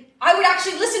 and I would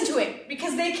actually listen to it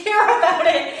because they care about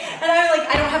it. And I'm like,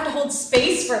 I don't have to hold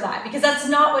space for that because that's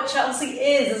not what Chelsea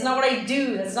is. That's not what I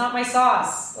do. That's not my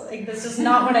sauce. Like, that's just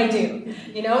not what I do,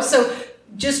 So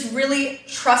just really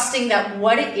trusting that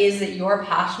what it is that you're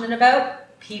passionate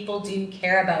about, people do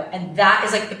care about. And that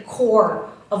is like the core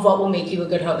of what will make you a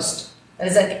good host. That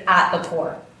is like at the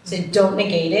core. So don't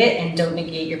negate it, and don't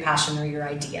negate your passion or your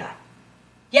idea.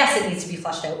 Yes, it needs to be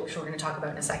fleshed out, which we're going to talk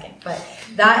about in a second. But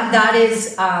that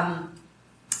is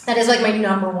like my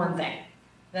number one thing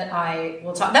that I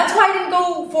will talk. That's why I didn't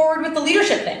go forward with the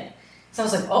leadership thing. So I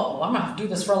was like, oh, I'm going to have to do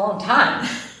this for a long time.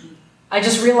 I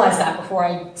just realized that before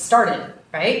I started,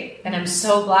 right? And I'm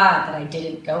so glad that I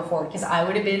didn't go forward, because I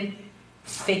would have been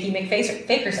Fakey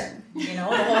McFakerson, the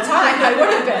whole time. I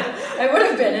would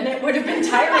have been, and it would have been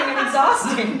tiring and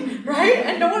exhausting, right?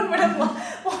 And no one would have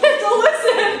wanted to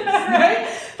listen, right?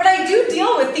 But I do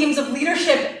deal with themes of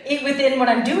leadership within what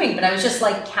I'm doing, but I was just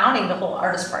like counting the whole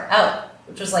artist part out,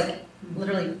 which was like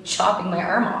literally chopping my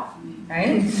arm off,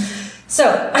 right?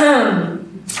 So,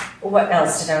 what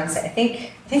else did I want to say? I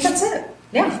think that's it.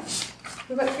 Yeah.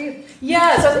 What about for you?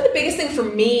 Yeah, so I think the biggest thing for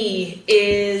me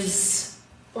is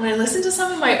when I listen to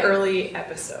some of my early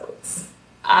episodes,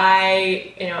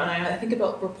 I think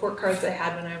about report cards I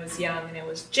had when I was young, and it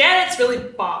was, Janet's really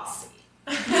bossy.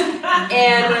 And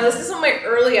when I listened to some of my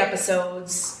early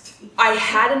episodes, I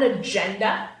had an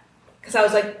agenda, because I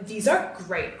was like, these are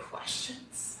great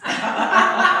questions.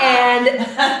 And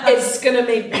it's going to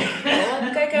make me feel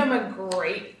like I'm a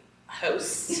great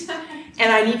host,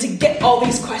 and I need to get all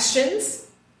these questions.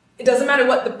 It doesn't matter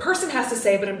what the person has to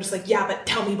say, but I'm just like, yeah, but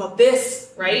tell me about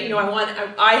this, right?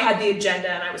 I had the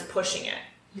agenda and I was pushing it.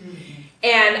 Mm-hmm.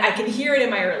 And I can hear it in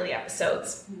my early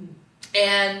episodes. Mm-hmm.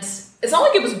 And it's not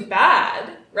like it was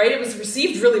bad, right? It was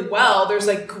received really well.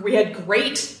 We had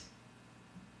great,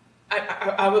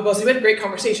 I was about to say we had a great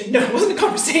conversation. No, it wasn't a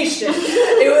conversation.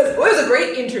 it was a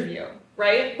great interview,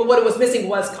 right? But what it was missing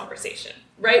was conversation,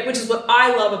 right? Which is what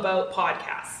I love about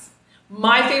podcasts.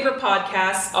 My favorite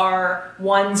podcasts are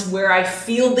ones where I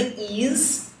feel the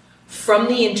ease from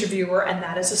the interviewer, and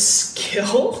that is a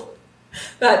skill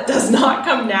that does not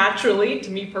come naturally to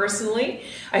me personally.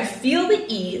 I feel the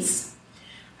ease.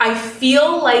 I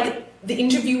feel like the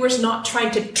interviewer's not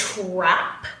trying to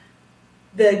trap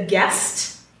the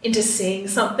guest into saying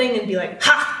something and be like,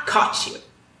 ha, caught you,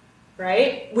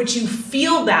 right? Which you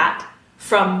feel that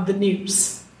from the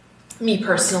news. Me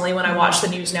personally, when I watch the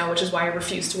news now, which is why I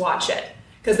refuse to watch it,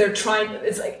 because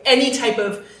it's like any type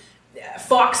of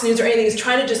Fox News or anything is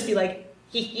trying to just be like,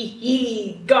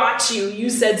 he, got you,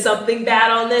 you said something bad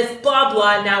on this, blah,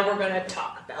 blah, now we're going to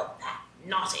talk about that,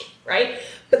 naughty, right?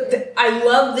 But I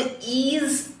love the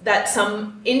ease that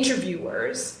some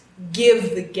interviewers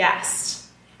give the guest,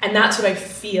 and that's what I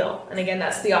feel. And again,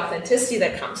 that's the authenticity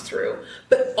that comes through.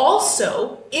 But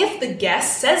also, if the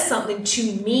guest says something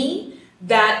to me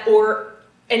or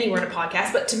anywhere in a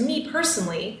podcast, but to me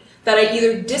personally, that I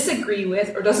either disagree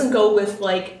with or doesn't go with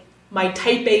like my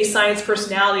type A science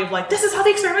personality of like, this is how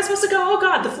the experiment's supposed to go, oh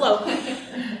God, the flow.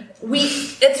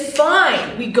 it's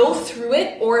fine. We go through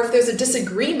it, or if there's a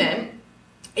disagreement,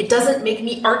 it doesn't make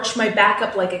me arch my back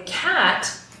up like a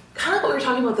cat. Kind of what we were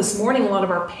talking about this morning, a lot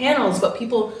of our panels, but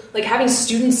people, like having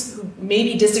students who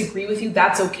maybe disagree with you,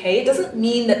 that's okay. It doesn't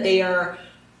mean that they are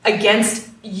against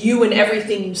you and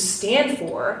everything you stand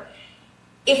for.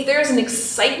 If there's an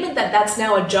excitement that that's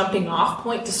now a jumping off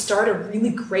point to start a really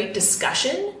great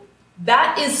discussion,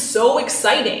 that is so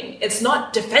exciting. It's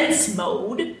not defense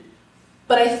mode,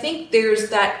 but I think there's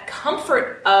that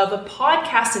comfort of a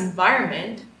podcast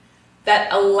environment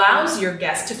that allows your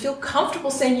guest to feel comfortable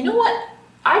saying, you know what,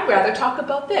 I'd rather talk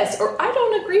about this, or I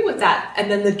don't agree with that. And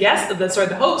then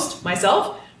the host,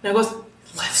 myself, now goes,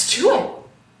 let's do it.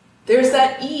 There's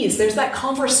that ease, there's that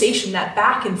conversation, that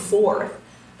back and forth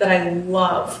that I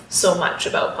love so much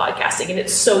about podcasting. And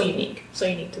it's so unique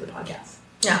to the podcast.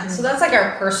 Yeah, so that's like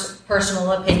our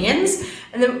personal opinions.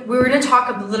 And then we were going to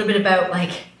talk a little bit about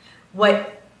like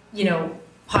what,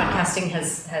 podcasting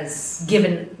has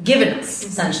given us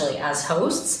essentially as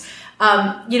hosts,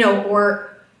 to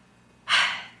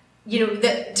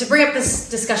bring up this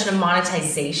discussion of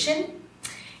monetization,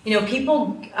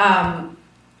 people,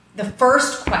 the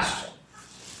first question,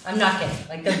 I'm not kidding,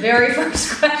 like the very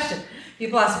first question,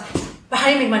 people ask, but how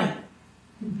do you make money?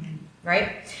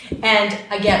 Right? And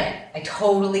I get it. I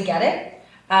totally get it.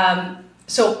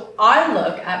 So I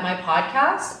look at my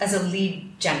podcast as a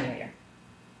lead generator.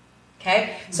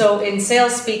 Okay? So in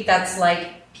sales speak, that's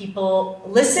like people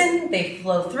listen, they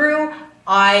flow through.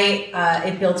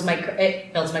 It builds my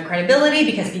credibility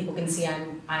because people can see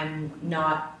I'm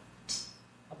not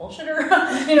a bullshitter,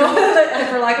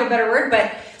 for lack of a better word.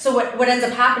 But so what ends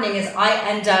up happening is I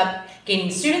end up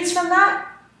gaining students from that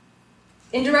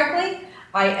indirectly.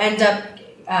 I end up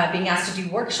being asked to do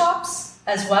workshops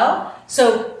as well.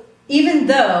 So even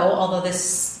though, although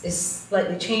this is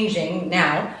slightly changing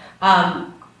now,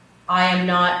 I am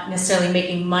not necessarily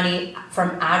making money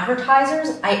from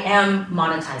advertisers. I am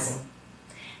monetizing.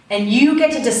 And you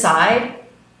get to decide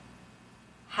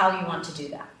how you want to do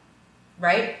that,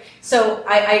 right? So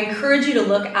I encourage you to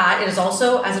look at it as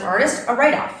also, as an artist, a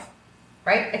write-off,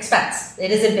 right? Expense.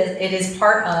 It is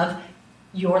part of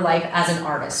your life as an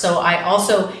artist. So I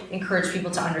also encourage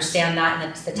people to understand that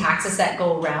and the taxes that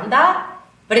go around that.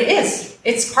 But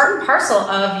it's part and parcel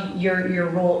of your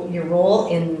role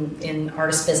in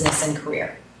artist business and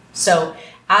career. So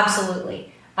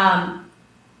absolutely.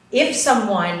 If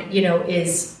someone,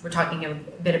 we're talking a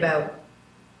bit about,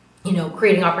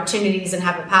 creating opportunities and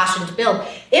have a passion to build.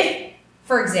 If,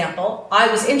 for example, I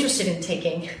was interested in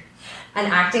taking an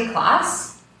acting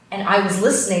class and I was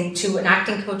listening to an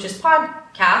acting coach's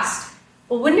podcast,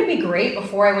 well, wouldn't it be great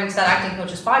before I went to that acting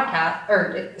coach's podcast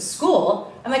or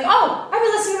school? I'm like, oh, I've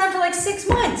been listening to them for like 6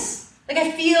 months. Like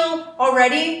I feel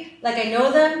already like I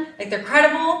know them, like they're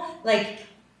credible. Like,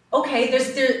 okay,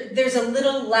 there's a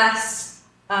little less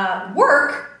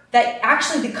work that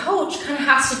actually the coach kind of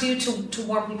has to do to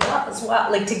warm people up as well,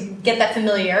 like to get that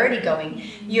familiarity going.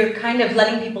 You're kind of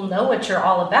letting people know what you're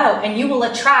all about, and you will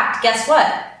attract, guess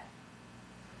what?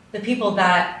 The people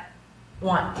that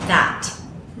want that.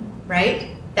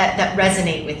 Right? That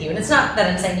resonate with you. And it's not that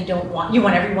I'm saying you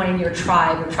want everyone in your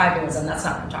tribe or tribalism. That's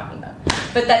not what I'm talking about.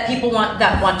 But that people want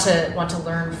to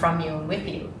learn from you and with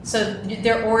you. So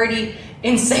they're already,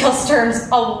 in sales terms,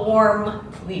 a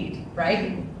warm lead,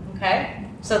 right? Okay?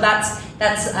 So that's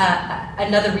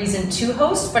another reason to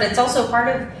host, but it's also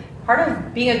part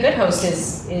of being a good host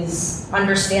is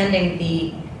understanding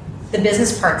the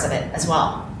business parts of it as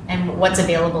well and what's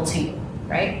available to you,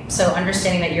 right? So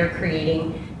understanding that you're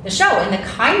creating the show and the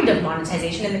kind of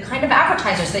monetization and the kind of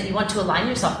advertisers that you want to align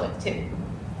yourself with too.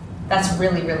 That's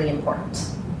really, really important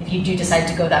if you do decide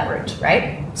to go that route,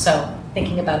 right? So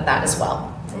thinking about that as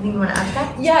well. Anything you want to add to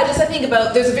that? Yeah, I think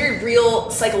about, there's a very real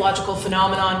psychological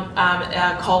phenomenon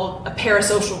called a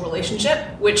parasocial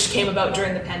relationship, which came about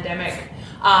during the pandemic.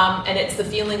 And it's the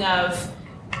feeling of,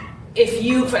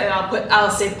 I'll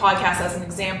say podcast as an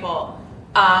example.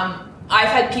 I've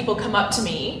had people come up to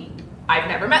me, I've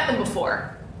never met them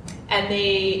before, and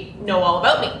they know all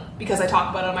about me because I talk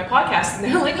about it on my podcast, and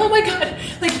they're like, oh my God,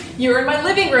 like you're in my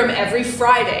living room every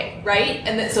Friday, right?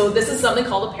 And so this is something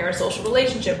called a parasocial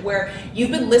relationship where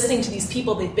you've been listening to these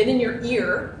people, they've been in your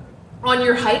ear on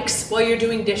your hikes while you're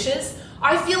doing dishes.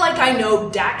 I feel like I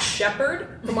know Dax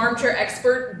Shepard from Armchair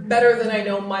Expert better than I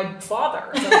know my father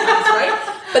sometimes,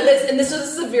 right? But this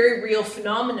is a very real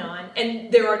phenomenon,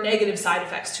 and there are negative side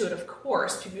effects to it, of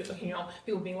course.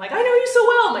 People being like, I know you so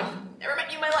well. I'm like, never met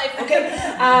you in my life,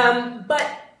 okay?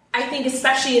 But I think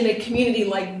especially in a community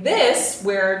like this,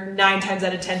 where 9 times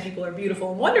out of 10 people are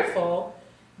beautiful and wonderful,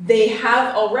 they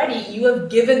have already, you have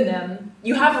given them,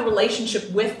 you have a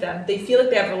relationship with them. They feel like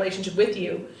they have a relationship with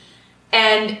you.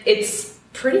 And it's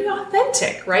pretty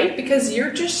authentic, right? Because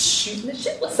you're just shooting the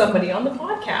shit with somebody on the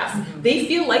podcast. Mm-hmm. They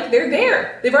feel like they're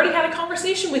there. They've already had a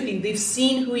conversation with you. They've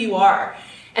seen who you are.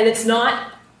 And it's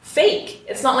not fake.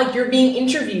 It's not like you're being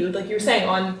interviewed, like you were saying,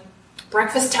 on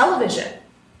breakfast television,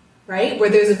 right? Where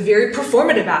there's a very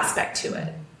performative aspect to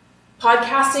it.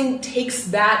 Podcasting takes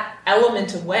that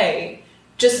element away.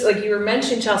 Just like you were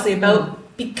mentioning, Chelsea,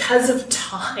 about because of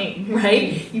time,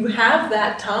 right? You have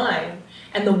that time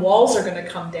and the walls are going to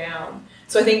come down.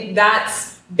 So I think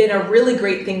that's been a really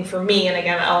great thing for me. And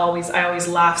again, I always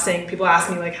laugh saying, people ask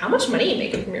me like, how much money are you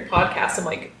making from your podcast? I'm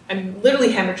like, I'm literally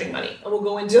hemorrhaging money. And we'll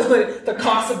go into the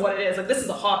cost of what it is. Like, this is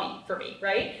a hobby for me,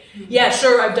 right? Mm-hmm. Yeah,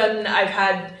 sure. I've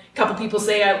had a couple people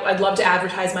say, I'd love to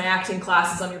advertise my acting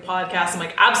classes on your podcast. I'm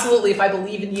like, absolutely. If I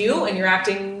believe in you and your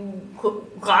acting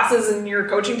classes and your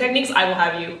coaching techniques, I will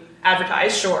have you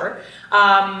advertise, sure.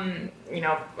 I've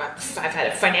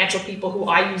had financial people who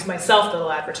I use myself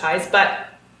that'll advertise, but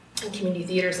in community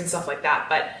theaters and stuff like that.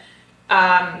 But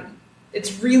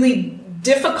it's really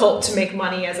difficult to make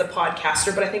money as a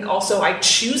podcaster, but I think also I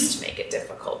choose to make it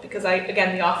difficult because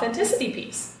the authenticity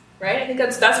piece, right? I think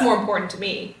that's more important to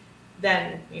me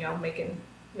than, making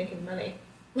money.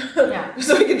 Yeah.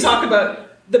 So we can talk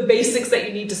about the basics that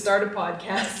you need to start a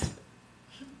podcast.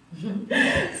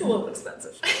 It's a little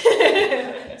expensive.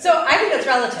 So I think that's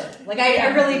relative. Like I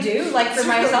really do. Like for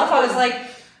myself, I was like,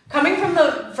 coming from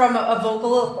a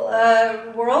vocal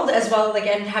world as well, like,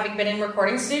 and having been in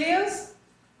recording studios,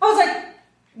 I was like,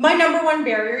 my number one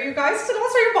barrier, you guys, to start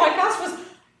your podcast was,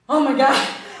 oh my god,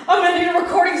 I'm gonna do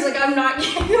recordings. Like I'm not,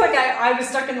 like I was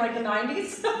stuck in like the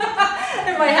 90s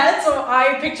in my head, so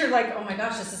I pictured like, oh my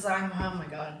gosh, oh my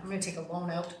god, I'm gonna take a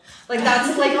loan out. Like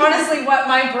that's like honestly what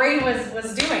my brain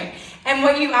was doing. And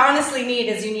what you honestly need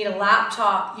is you need a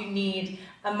laptop, you need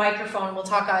a microphone. We'll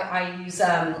talk. I use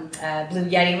Blue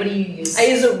Yeti. What do you use? I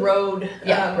use a Rode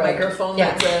Rode microphone.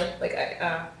 Yeah.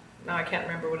 That's now I can't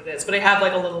remember what it is, but I have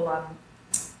like a little.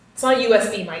 It's not a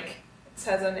USB mic. It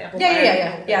has an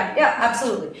amplifier. Yeah,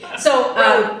 absolutely. So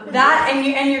that and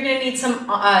you're going to need some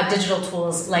digital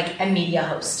tools like a media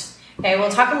host. Okay,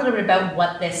 we'll talk a little bit about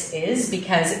what this is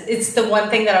because it's the one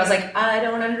thing that I was like, I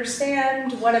don't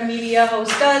understand what a media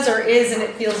host does or is, and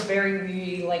it feels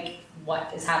very like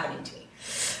what is happening to me.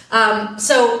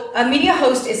 So a media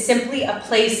host is simply a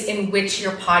place in which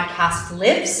your podcast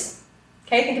lives.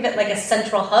 Okay, think of it like a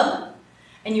central hub.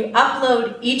 And you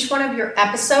upload each one of your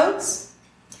episodes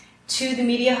to the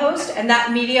media host, and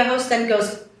that media host then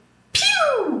goes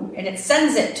pew, and it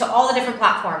sends it to all the different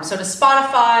platforms. So to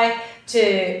Spotify,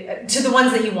 to the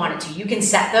ones that you want it to. You can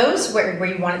set those where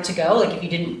you want it to go. Like if you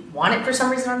didn't want it for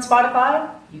some reason on Spotify,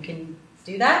 you can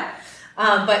do that.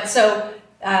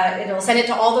 It'll send it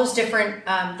to all those different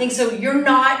things. So you're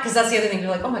not, because that's the other thing.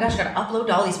 You're like, oh my gosh, I got to upload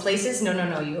to all these places. No.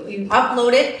 You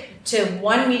upload it to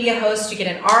one media host. You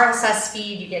get an RSS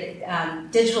feed. You get a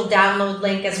digital download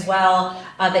link as well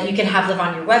that you can have live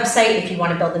on your website if you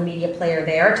want to build a media player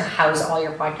there to house all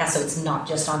your podcasts. So it's not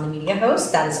just on the media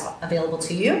host. That is available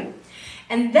to you.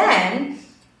 And then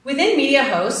within media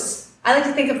hosts, I like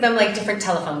to think of them like different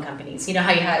telephone companies. You know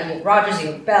how you have Rogers,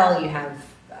 you have Bell, you have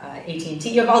AT&T,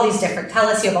 you have all these different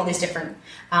TELUS, you have all these different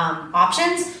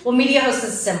options. Well, media host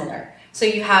is similar. So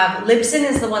you have Libsyn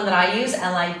is the one that I use,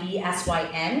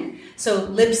 Libsyn. So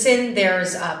Libsyn,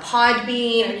 there's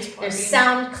Podbean, there's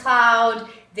SoundCloud,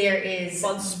 there is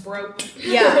Buzzsprout.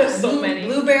 Yeah, so many.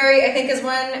 Blueberry, I think, is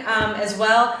one as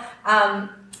well.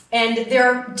 And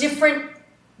there are different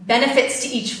benefits to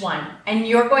each one. And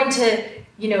you're going to,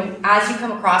 as you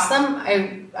come across them,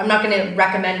 I'm not going to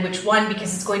recommend which one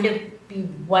because it's going to be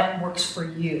what works for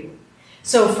you.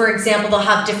 So, for example, they'll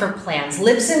have different plans.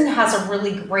 Libsyn has a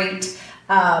really great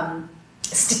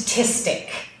statistic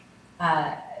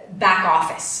back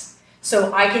office.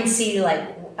 So I can see,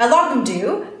 like, a lot of them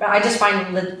do, but I just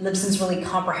find Libsyn's really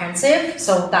comprehensive.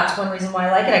 So that's one reason why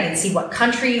I like it. I can see what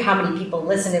country, how many people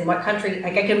listen in what country.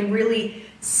 Like, I can really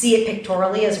see it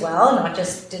pictorially as well, not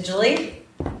just digitally.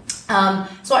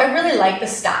 So I really like the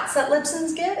stats that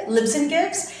Libsyn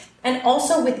gives. And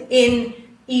also within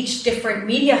each different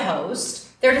media host,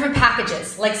 there are different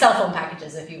packages, like cell phone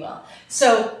packages, if you will.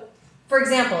 So, for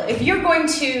example, if you're going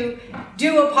to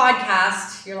do a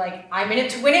podcast, you're like, I'm in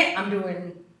it to win it, I'm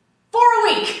doing 4 a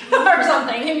week or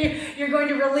something, and you're going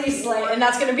to release, and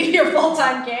that's going to be your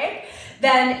full-time gig,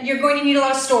 then you're going to need a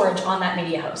lot of storage on that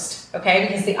media host, okay?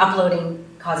 Because the uploading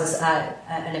causes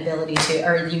an ability to,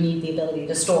 or you need the ability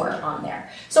to store on there.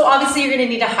 So obviously you're going to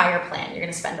need a higher plan. You're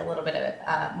going to spend a little bit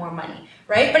of more money,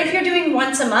 right? But if you're doing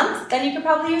once a month, then you could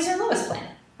probably use your lowest plan,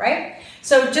 right?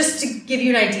 So just to give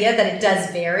you an idea that it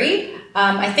does vary,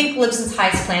 I think Libsyn's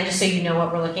highest plan, just so you know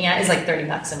what we're looking at, is like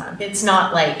 $30 a month. It's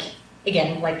not like,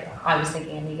 again, like I was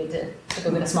thinking I needed to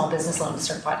go get a small business loan to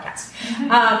start a podcast.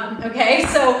 Okay,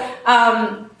 so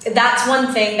that's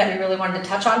one thing that we really wanted to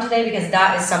touch on today, because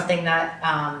that is something that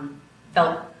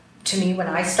felt to me when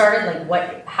I started,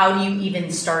 like how do you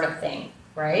even start a thing,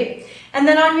 right? And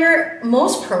then on your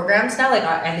most programs now, like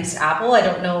at least Apple, I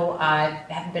don't know, I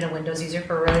haven't been a Windows user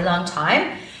for a really long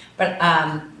time, but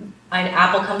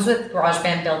Apple comes with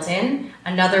GarageBand built in.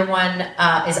 Another one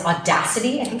is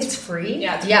Audacity. I think it's free.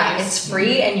 Yeah, it's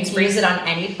free, and you can use it on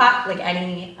any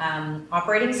any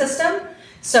operating system.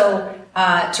 So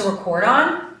to record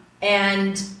on.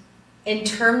 And in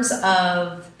terms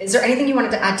of, is there anything you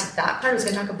wanted to add to that part? I was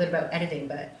going to talk a bit about editing,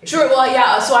 but sure. Well,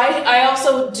 yeah. So I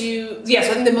also do. Yes,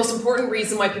 I think the most important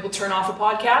reason why people turn off a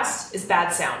podcast is bad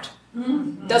sound.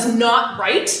 Mm-hmm. Does not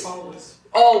write.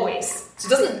 Always. So it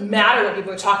doesn't matter what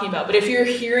people are talking about, but if you're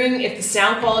hearing, if the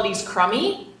sound quality is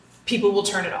crummy, people will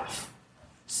turn it off.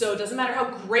 So it doesn't matter how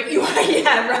great you are.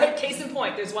 Yeah, right? Case in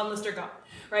point, there's one listener gone,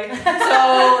 right?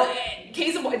 So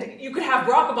case in point, you could have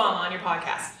Barack Obama on your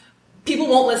podcast. People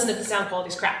won't listen if the sound quality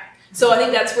is crap. So I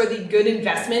think that's where the good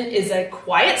investment is a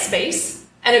quiet space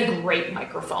and a great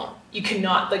microphone. You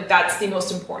cannot, that's the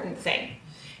most important thing.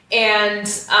 And,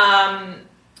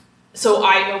 so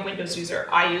I'm a Windows user.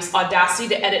 I use Audacity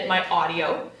to edit my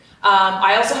audio.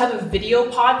 I also have a video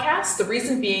podcast. The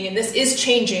reason being, and this is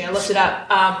changing, I looked it up,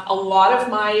 a lot of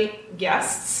my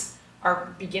guests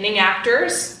are beginning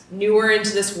actors, newer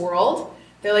into this world.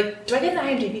 They're like, do I get an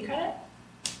IMDb credit?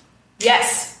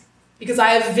 Yes, because I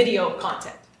have video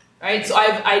content, right? So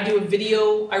I do a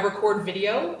video, I record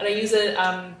video, and I use it,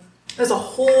 there's a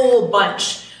whole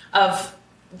bunch of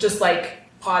just like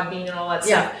Podbean and all that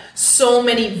stuff. So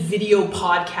many video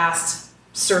podcast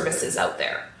services out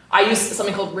there. I use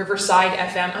something called Riverside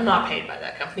FM. I'm not paid by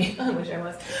that company. I wish I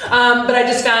was. But I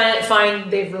just find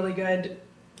they have really good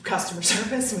customer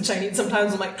service, which I need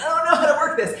sometimes. I'm like, I don't know how to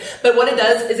work this. But what it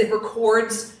does is it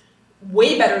records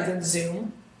way better than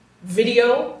Zoom,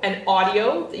 video and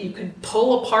audio that you can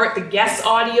pull apart, the guest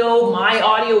audio, my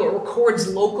audio. It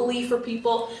records locally for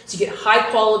people, so you get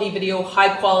high quality video,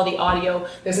 high quality audio.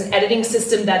 There's an editing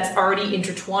system that's already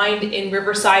intertwined in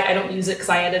Riverside. I don't use it because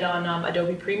I edit on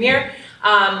Adobe Premiere,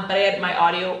 but I edit my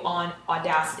audio on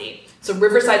Audacity. So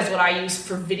Riverside is what I use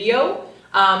for video.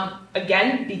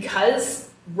 Again, because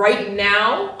right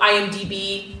now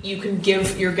IMDb, you can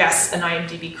give your guests an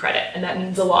IMDb credit, and that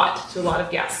means a lot to a lot of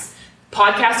guests.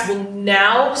 Podcasts will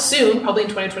now soon, probably in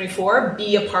 2024,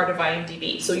 be a part of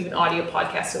IMDb. So even audio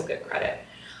podcasts will get credit.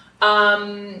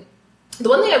 The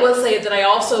one thing I will say that I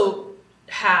also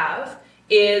have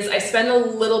is I spend a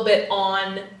little bit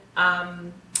on,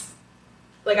 I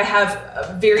have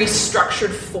a very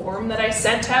structured form that I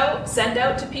send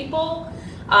out to people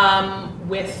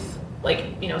with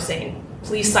saying,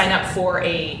 please sign up for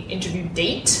a interview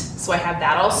date. So I have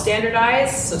that all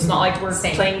standardized. So it's not like we're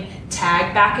playing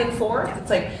tag back and forth. It's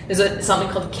like there's something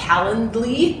called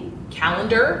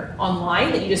calendar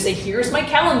online that you just say, here's my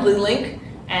Calendly link,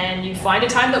 and you find a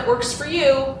time that works for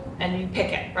you, and you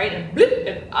pick it, right? And bloop,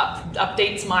 it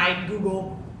updates my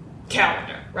Google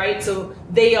Calendar, right? So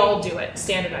they all do it,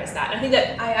 standardize that. And I think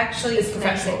that is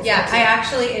professional.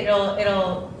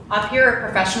 It'll up your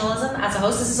professionalism as a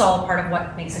host. This is all a part of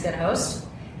what makes a good host.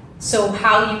 So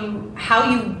how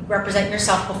you represent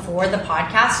yourself before the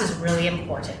podcast is really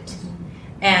important.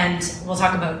 And we'll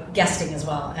talk about guesting as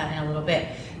well in a little bit.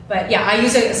 But yeah, I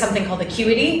use something called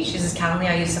Acuity. She uses Calendly.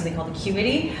 I use something called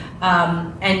Acuity.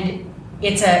 And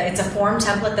it's a form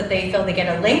template that they fill. They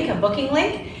get a link, a booking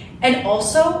link. And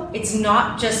also, it's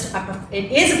not just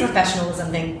it is a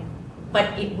professionalism thing,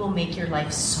 but it will make your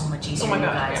life so much easier, you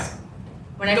guys. Yeah.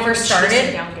 When I first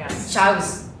started, I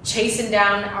was chasing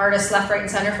down artists left, right, and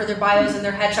center for their bios and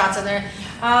their headshots and their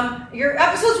your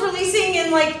episode's releasing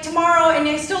in tomorrow and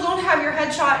you still don't have your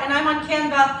headshot, and I'm on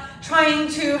Canva trying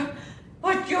to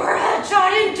put your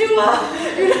headshot into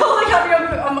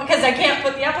because I can't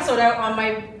put the episode out on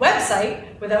my website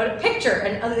without a picture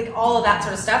and all of that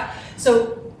sort of stuff.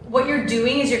 So what you're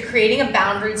doing is you're creating a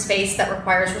boundaried space that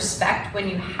requires respect when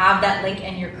you have that link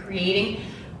and you're creating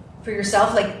for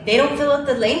yourself. They don't fill out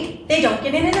the link, they don't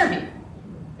get an interview.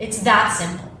 It's that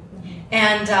simple.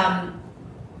 And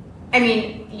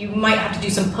you might have to do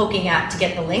some poking at to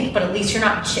get the link, but at least you're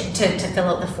not to fill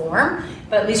out the form.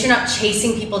 but at least you're not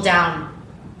chasing people down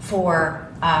for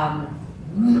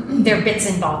their bits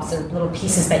and bobs, their little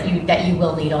pieces that you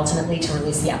will need ultimately to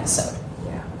release the episode.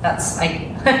 Yeah. That's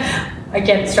I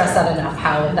can't stress that enough,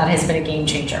 how that has been a game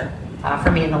changer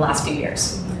for me in the last few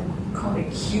years. Called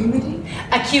Acuity?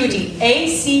 Acuity,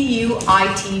 ACUITY.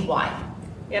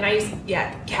 And I use,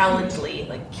 Calendly,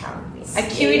 like Calendly.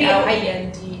 Acuity,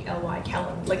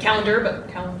 Calendly, like calendar, but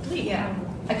Calendly. Yeah.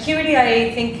 Acuity,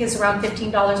 I think, is around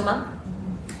 $15 a month.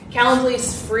 Calendly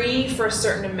is free for a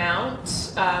certain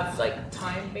amount of like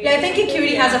time. Yeah, I think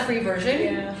Acuity has a free version.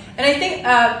 Yeah. And I think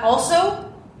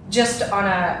also, just on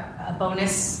a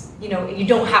bonus, you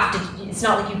don't have to, it's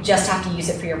not like you just have to use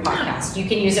it for your podcast. You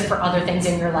can use it for other things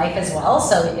in your life as well.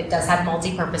 So it does have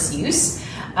multi-purpose use,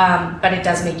 but it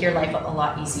does make your life a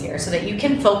lot easier so that you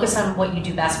can focus on what you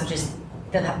do best, which is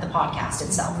the podcast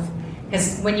itself.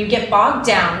 Because when you get bogged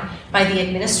down by the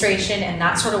administration and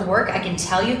that sort of work, I can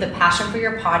tell you the passion for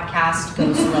your podcast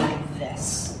goes like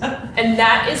this. And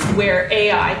that is where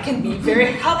AI can be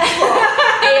very helpful.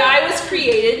 AI was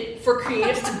created for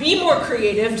creatives to be more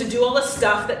creative, to do all the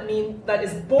stuff that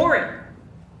is boring.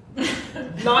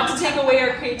 Not to take away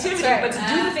our creativity, but to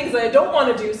do the things that I don't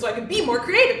want to do so I can be more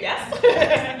creative, yes?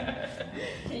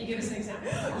 Can you give us an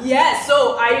example? Yes,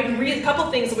 so I read a couple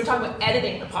things. We're talking about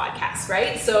editing the podcast,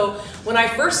 right? So when I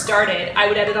first started, I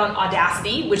would edit on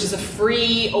Audacity, which is a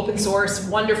free, open source,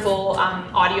 wonderful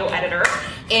audio editor.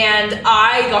 And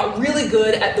I got really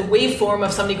good at the waveform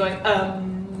of somebody going,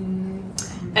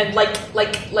 and like,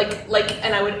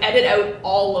 and I would edit out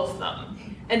all of them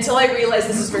until I realized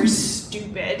this is very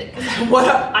stupid.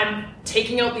 I'm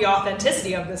taking out the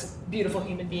authenticity of this beautiful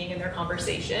human being in their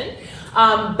conversation.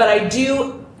 But I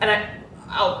do,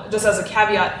 I'll just as a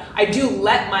caveat, I do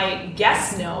let my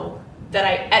guests know that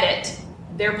I edit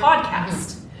their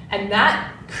podcast, and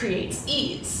that creates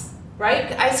ease,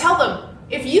 right? I tell them,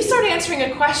 if you start answering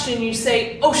a question and you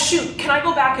say, oh shoot, can I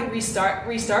go back and restart?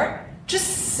 Just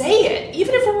say it.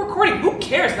 Even if we're recording, who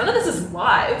cares? None of this is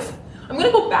live. I'm gonna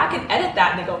go back and edit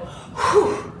that, and they go,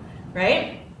 whew,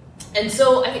 right? And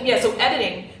so I think, so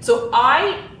editing. So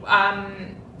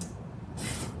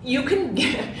you can,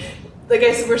 like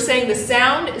I we're saying, the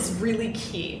sound is really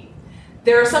key.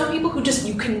 There are some people who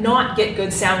you cannot get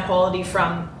good sound quality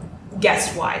from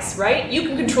guest-wise, right? You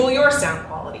can control your sound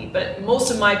quality, but most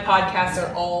of my podcasts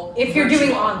are all if you're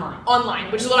doing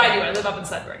online, which is what I do. I live up in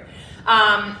Sudbury.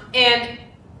 And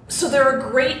so there are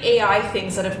great AI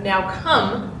things that have now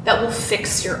come that will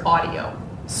fix your audio.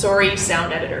 Sorry,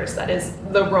 sound editors, that is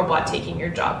the robot taking your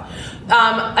job.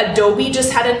 Adobe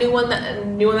just had a new one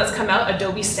that's come out,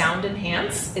 Adobe Sound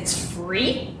Enhance. It's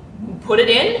free. You put it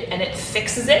in and it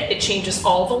fixes it. It changes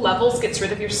all the levels, gets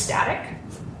rid of your static.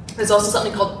 There's also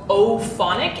something called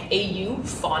Auphonic,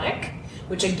 A-U-Phonic,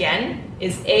 which again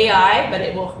is AI, but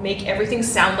it will make everything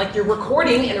sound like you're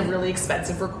recording in a really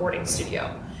expensive recording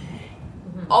studio.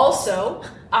 Also,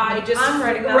 I'm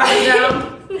writing that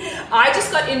down. I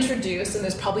just got introduced, and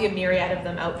there's probably a myriad of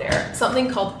them out there, something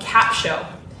called Capsho.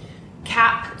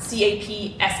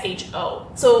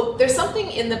 C-A-P-S-H-O. So there's something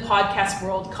in the podcast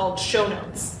world called show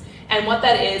notes. And what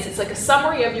that is, it's like a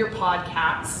summary of your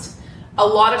podcast. A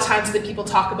lot of times that people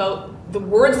talk about the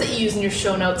words that you use in your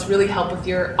show notes really help with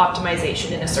your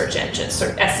optimization in a search engine,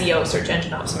 SEO, search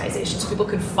engine optimization, so people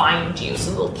can find you,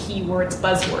 so little keywords,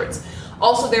 buzzwords.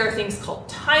 Also, there are things called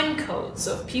time codes.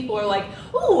 So if people are like,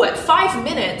 ooh, at 5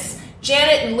 minutes,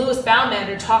 Janet and Louis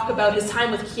Baumander talk about his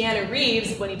time with Keanu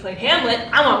Reeves when he played Hamlet,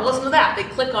 I want to listen to that. They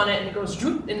click on it and it goes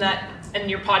in that, and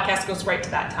your podcast goes right to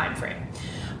that time frame.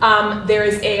 There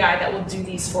is AI that will do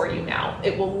these for you now.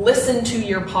 It will listen to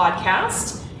your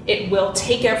podcast. It will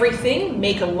take everything,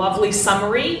 make a lovely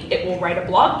summary. It will write a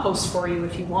blog post for you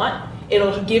if you want.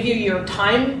 It'll give you your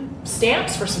time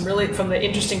stamps for from the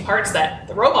interesting parts that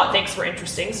the robot thinks were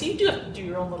interesting. So you do have to do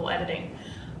your own little editing.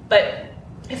 But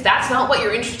if that's not what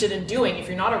you're interested in doing, if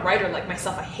you're not a writer like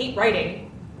myself, I hate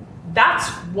writing, that's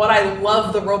what I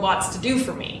love the robots to do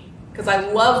for me. Because I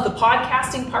love the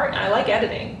podcasting part and I like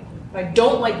editing. But I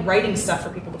don't like writing stuff for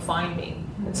people to find me.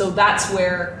 And so that's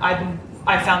where I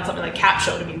found something like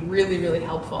Capsho to be really, really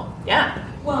helpful. Yeah.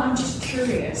 Well, I'm just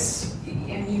curious,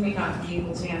 and you may not be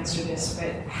able to answer this,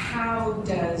 but how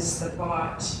does the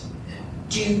bot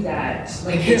do that?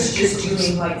 Like, it's just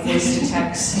doing like voice to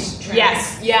text?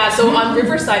 Yes, yeah. So on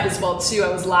Riverside as well too.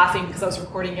 I was laughing because I was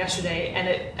recording yesterday, and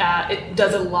it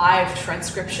does a live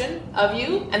transcription of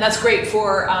you, and that's great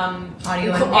for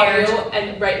audio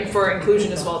and right, and for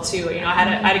inclusion as well too. You know, I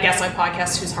had a guest on my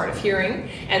podcast who's hard of hearing,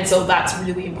 and so that's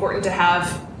really important to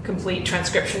have complete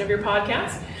transcription of your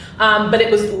podcast. But it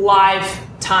was live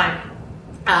time.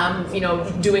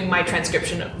 doing my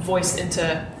transcription voice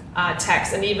into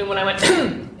text. And even when I went,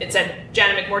 it said,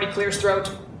 Janet McMorty clears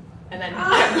throat. And then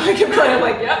I kept going, I'm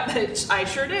like, yep, I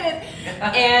sure did.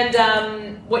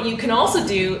 And what you can also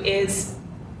do is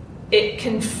it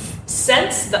can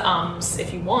sense the ums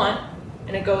if you want,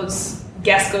 and it goes,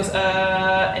 guest goes,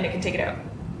 and it can take it out.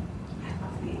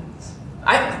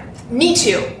 Me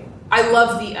too. I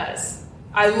love the us.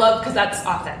 I love, because that's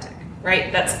authentic,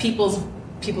 right? That's people's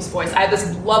voice. I have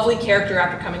this lovely character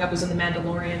actor coming up who's in The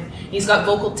Mandalorian. He's got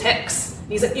vocal tics.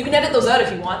 He's like, you can edit those out if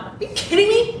you want. Are you kidding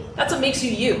me? That's what makes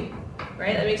you you,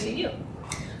 right? That makes you you.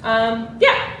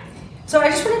 Yeah. So I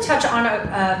just want to touch on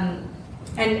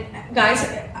and guys,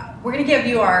 we're going to give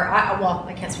you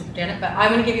I can't speak for Janet, but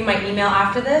I'm going to give you my email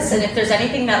after this, and if there's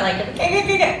anything that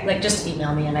like just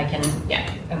email me and I can,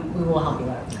 and we will help you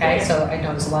out, okay? So I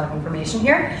know there's a lot of information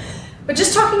here, but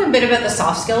just talking a bit about the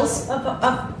soft skills of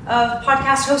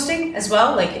podcast hosting as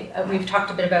well. Like we've talked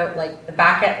a bit about like the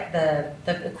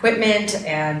the equipment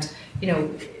and,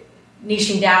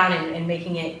 niching down and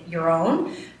making it your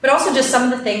own, but also just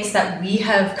some of the things that we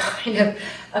have kind of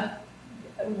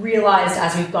realized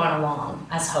as we've gone along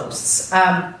as hosts.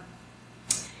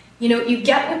 You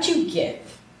get what you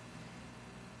give,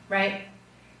 right?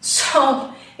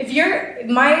 So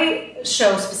my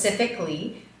show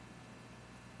specifically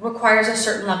requires a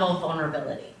certain level of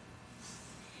vulnerability.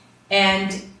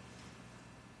 And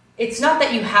it's not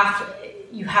that you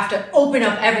have to open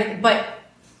up everything, but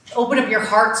open up your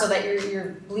heart so that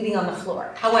you're bleeding on the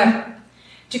floor. However,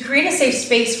 to create a safe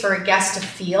space for a guest to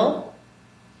feel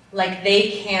like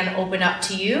they can open up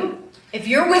to you, if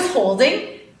you're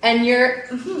withholding and you're,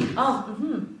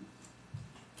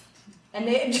 and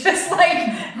they just like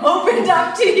opened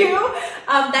up to you,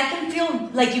 that can feel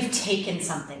like you've taken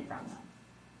something from them.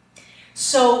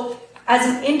 So as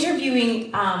an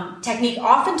interviewing technique,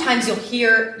 oftentimes you'll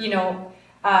hear,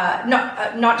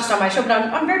 not just on my show, but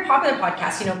on very popular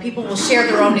podcasts, people will share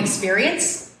their own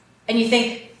experience, and you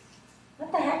think,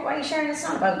 what the heck, why are you sharing this? It's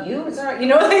not about you. It's not,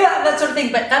 that sort of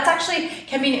thing. But that's actually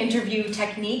can be an interview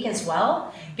technique as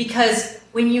well, because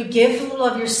when you give a little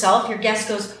of yourself, your guest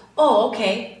goes, oh,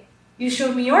 okay, you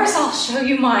showed me yours, I'll show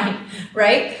you mine,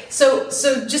 right? So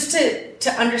just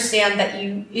to understand that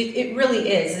it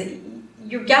really is, that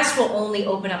your guest will only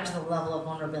open up to the level of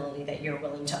vulnerability that you're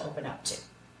willing to open up to.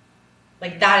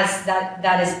 Like that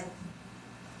is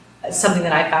something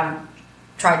that I found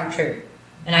tried and true.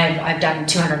 And I've done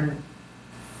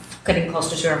getting close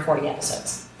to 240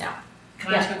 episodes now.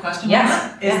 Can I ask a question?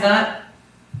 Yes. Is that,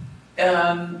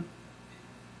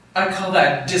 I call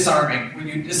that disarming, when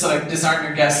you disarm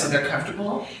your guests so they're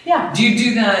comfortable? Yeah. Do you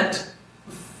do that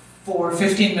for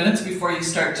 15 minutes before you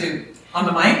start on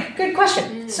the mic? Good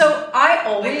question. So I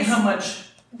always... Like how much?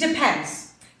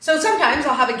 Depends. So sometimes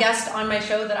I'll have a guest on my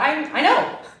show that I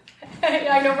know.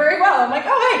 I know very well. I'm like,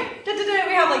 oh, hey,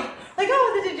 we have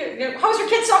how was your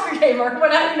kid's soccer game? Or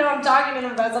when I'm talking to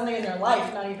them about something in their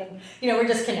life, not even, we're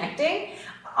just connecting.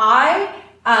 I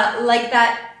like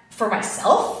that for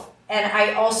myself. And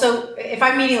I also, if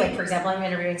I'm meeting, like, for example, I'm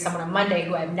interviewing someone on Monday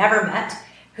who I've never met,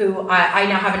 who I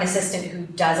now have an assistant who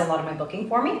does a lot of my booking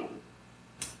for me.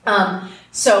 I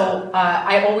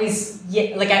always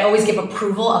give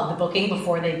approval of the booking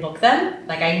before they book them.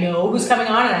 Like, I know who's coming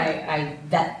on, and I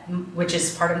vet, which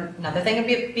is part of another thing of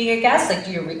being a guest, like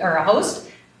or a host.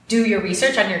 Do your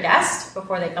research on your guest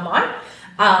before they come on.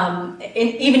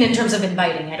 Even in terms of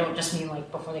inviting, I don't just mean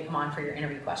like before they come on for your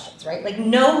interview questions, right? Like,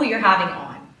 know who you're having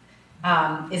on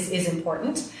is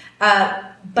important.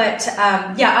 I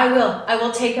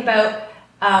will take about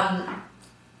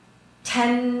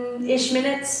 10-ish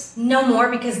minutes, no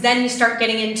more, because then you start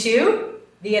getting into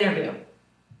the interview.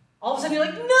 All of a sudden you're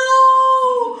like,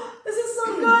 no, this is so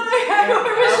good. I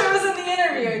wish I was in the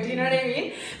interview. Do you know what I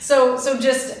mean? So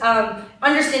just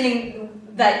understanding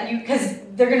that because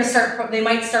they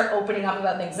might start opening up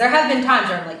about things. There have been times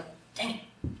where I'm like, dang it,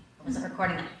 I wasn't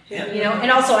recording that.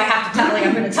 And also I have to tell,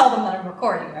 I'm going to tell them that I'm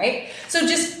recording, right? So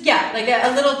just, like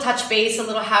a little touch base, a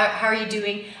little how are you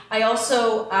doing? I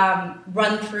also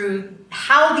run through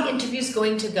how the interview is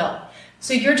going to go.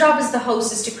 So your job as the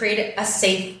host is to create a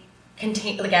safe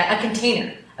container, a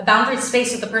container, a boundary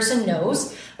space that the person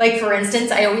knows. Like, for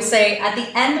instance, I always say at the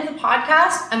end of the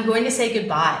podcast, I'm going to say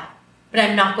goodbye, but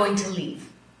I'm not going to leave.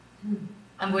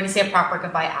 I'm going to say a proper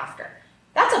goodbye after.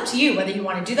 That's up to you whether you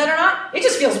want to do that or not. It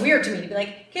just feels weird to me to be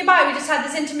like, okay, bye, we just had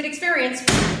this intimate experience.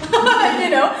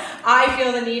 I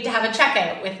feel the need to have a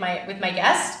checkout with my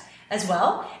guest as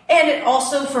well. And it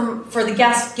also, for the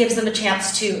guest, gives them a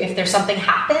chance to, if there's something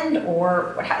happened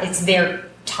or it's their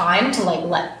time to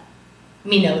let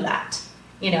me know that,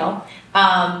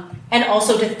 And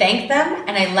also to thank them,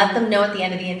 and I let them know at the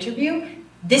end of the interview,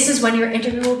 this is when your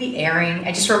interview will be airing.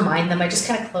 I just remind them, I just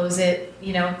kind of close it,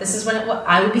 this is when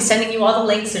I will be sending you all the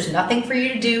links. There's nothing for you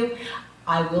to do.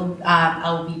 I will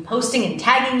be posting and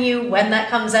tagging you when that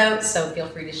comes out, so feel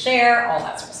free to share, all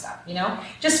that sort of stuff,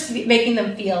 just making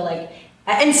them feel like,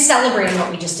 and celebrating what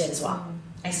we just did as well.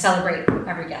 I celebrate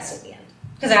every guest at the end,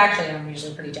 because I'm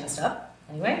usually pretty jazzed up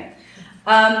anyway.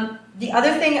 The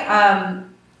other thing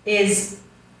is,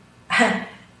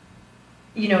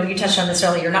 you touched on this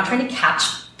earlier, you're not trying to catch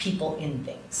people in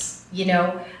things,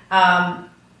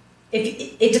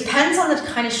 if it depends on the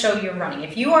kind of show you're running.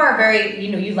 If you are very,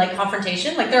 you like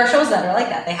confrontation, like there are shows that are like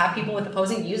that. They have people with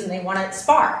opposing views and they want to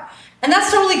spar. And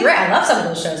that's totally great. I love some of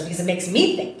those shows because it makes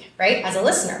me think, right? As a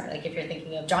listener, like if you're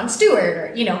thinking of Jon Stewart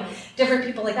or, different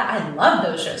people like that, I love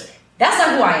those shows. That's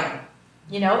not who I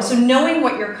am, So knowing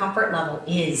what your comfort level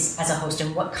is as a host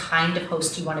and what kind of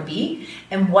host you want to be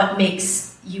and what makes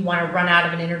you want to run out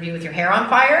of an interview with your hair on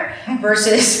fire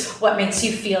versus what makes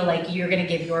you feel like you're going to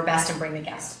give your best and bring the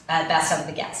best out of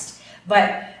the guest.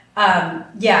 But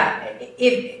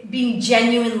if being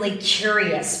genuinely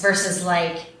curious versus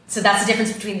so that's the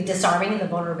difference between the disarming and the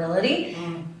vulnerability.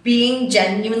 Being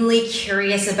genuinely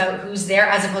curious about who's there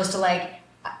as opposed to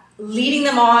leading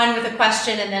them on with a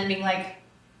question and then being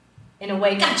in a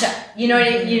way, gotcha. You know what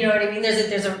I mean?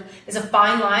 There's a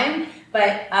fine line.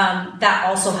 But that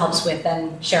also helps with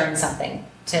then sharing something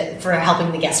for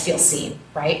helping the guest feel seen,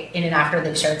 right? In and after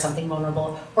they've shared something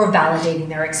vulnerable or validating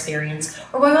their experience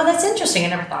or going, oh, that's interesting. I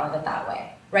never thought of it that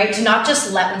way, right? To not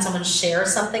just let when someone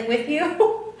shares something with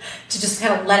you, to just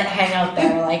kind of let it hang out there,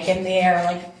 in the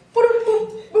air, boop,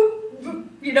 boop, boop, boop,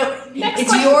 you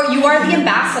are the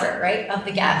ambassador, right, of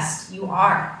the guest. You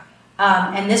are.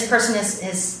 And this person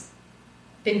has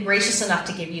been gracious enough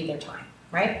to give you their time,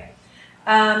 right?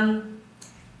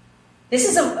 This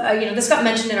is this got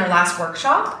mentioned in our last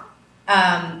workshop.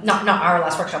 Not our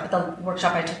last workshop, but the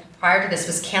workshop I took prior to this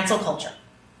was cancel culture.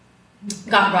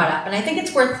 Got brought up, and I think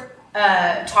it's worth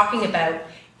talking about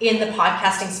in the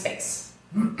podcasting space.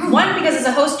 One, because as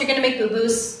a host, you're going to make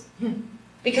boo-boos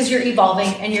because you're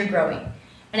evolving and you're growing.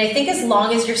 And I think as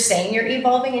long as you're saying you're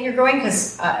evolving and you're growing,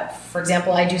 because for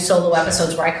example, I do solo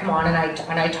episodes where I come on and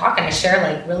I talk and I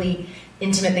share really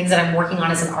intimate things that I'm working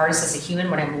on as an artist, as a human,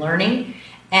 what I'm learning.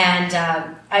 And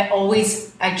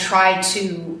I try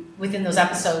to, within those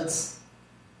episodes,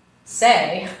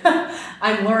 say,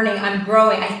 I'm learning, I'm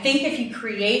growing. I think if you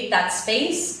create that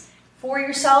space for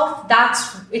yourself,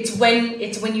 it's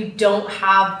when you don't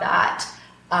have that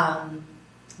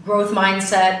growth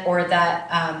mindset or that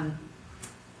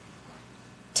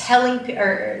telling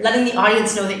or letting the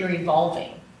audience know that you're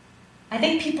evolving. I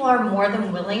think people are more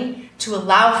than willing to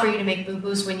allow for you to make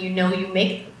boo-boos when you know you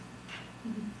make them.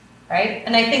 Right?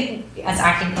 And I think as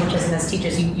acting coaches and as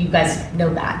teachers, you guys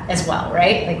know that as well,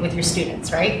 right? With your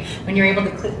students, right? When you're able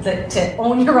to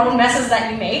own your own messes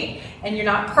that you make and you're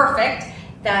not perfect,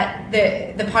 that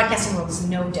the podcasting world is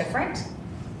no different.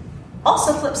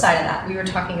 Also, flip side of that, we were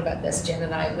talking about this, Jen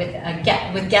and I,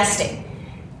 with guesting.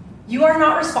 You are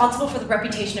not responsible for the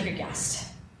reputation of your guest.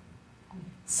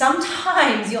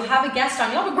 Sometimes you'll have a guest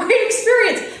on, you'll have a great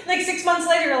experience. 6 months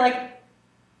later, you're like,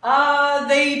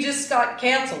 they just got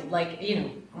canceled,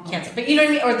 canceled. But you know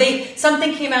what I mean? Or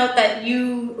something came out that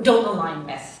you don't align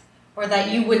with, or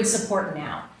that you wouldn't support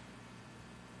now.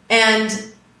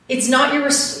 And it's not your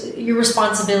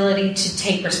responsibility to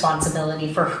take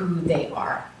responsibility for who they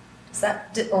are. Is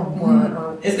that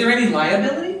or is there any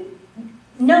liability?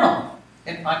 No.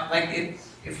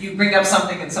 If you bring up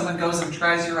something and someone goes and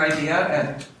tries your idea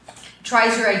and.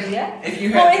 Tries your idea? If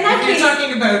you're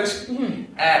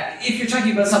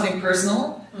talking about something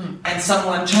personal and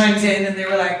someone chimes in and they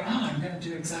were like, oh, I'm going to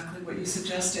do exactly what you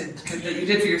suggested that you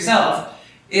did for yourself,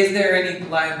 is there any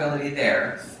liability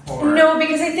there? No,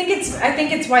 because I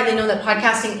think it's why they know that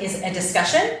podcasting is a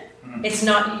discussion. It's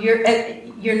not, you're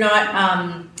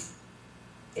not,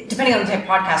 depending on the type of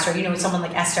podcaster, someone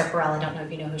like Esther Perel, I don't know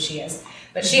if you know who she is,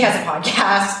 but she has a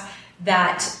podcast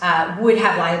that would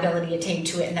have liability attained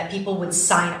to it and that people would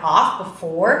sign off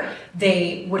before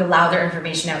they would allow their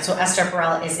information out. So Esther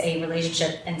Perel is a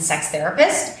relationship and sex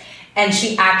therapist, and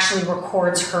she actually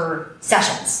records her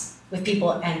sessions with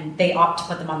people and they opt to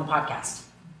put them on the podcast.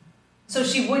 So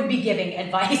she would be giving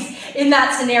advice in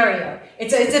that scenario.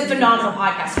 It's a phenomenal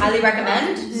podcast. Highly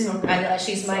recommend.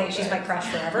 She's my crush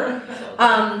forever.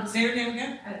 Say her name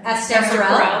again? Esther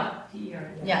Perel.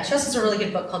 Yeah, she also has a really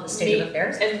good book called The State of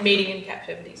Affairs. And Mating in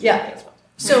Captivity. Yeah.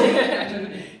 So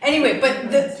anyway, but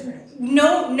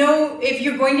if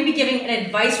you're going to be giving an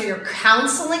advice or you're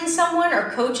counseling someone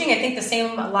or coaching, I think the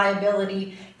same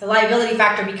liability The liability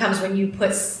factor becomes when you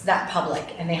put that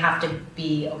public, and they have to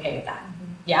be okay with that.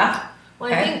 Yeah?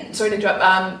 Well, I think, sorry to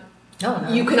interrupt, No.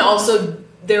 you can also,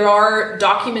 there are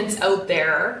documents out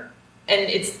there, and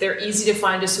they're easy to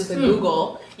find just with a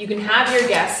Google. You can have your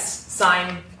guests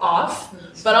sign off,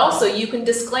 but also you can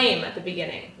disclaim at the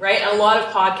beginning, right? A lot of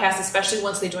podcasts, especially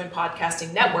once they join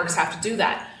podcasting networks, have to do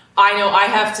that. I know I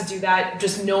have to do that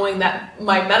just knowing that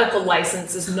my medical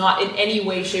license is not in any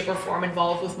way, shape, or form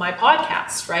involved with my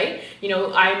podcast, right? You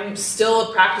know, I'm still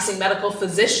a practicing medical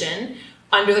physician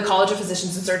under the College of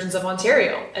Physicians and Surgeons of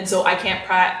Ontario. And so I can't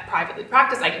privately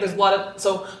practice. There's a lot of,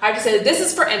 so I have to say that this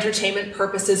is for entertainment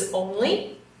purposes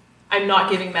only. I'm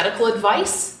not giving medical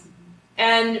advice.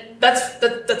 And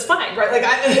that's fine, right? Like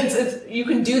you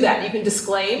can do that. You can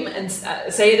disclaim and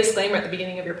say a disclaimer at the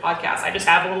beginning of your podcast. I just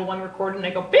have a little one recorded and I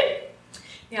go, bip.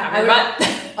 Yeah,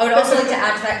 I would also like to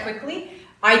add to that quickly.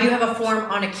 I do have a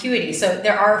form on Acuity. So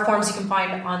there are forms you can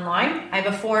find online. I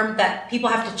have a form that people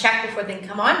have to check before they can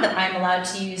come on, that I'm allowed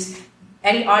to use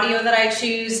any audio that I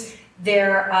choose,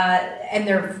 their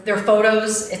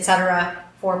photos, etc.,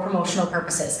 for promotional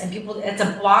purposes. And people, it's a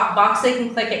box they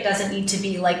can click. It doesn't need to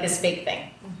be like this big thing,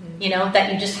 you know,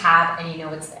 that you just have and you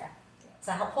know it's there. Is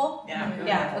that helpful? Yeah.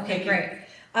 Yeah. Okay, great.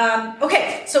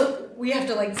 Okay, so we have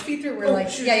to like speed through. We're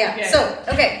Okay. So,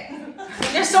 okay.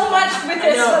 There's so much with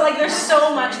this. Like, there's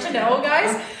so much to know,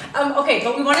 guys. Okay,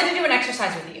 but we wanted to do an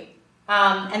exercise with you.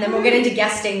 And then we'll get into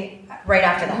guesting right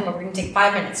after that, but we're going to take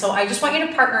 5 minutes. So I just want you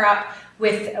to partner up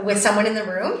with someone in the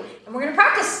room, and we're going to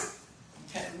practice.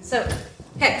 Okay. So,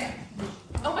 okay.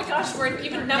 Oh my gosh, we're an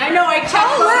even number. I know, I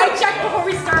checked before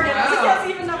we started. I was like, yes,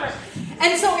 even number.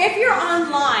 And so if you're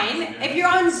online, if you're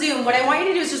on Zoom, what I want you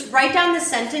to do is just write down the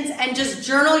sentence and just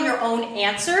journal your own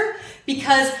answer,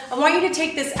 because I want you to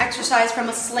take this exercise from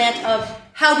a slant of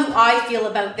how do I feel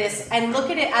about this, and look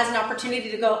at it as an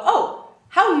opportunity to go, oh,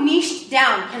 how niched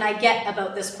down can I get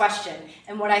about this question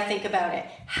and what I think about it?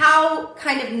 How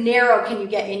kind of narrow can you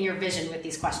get in your vision with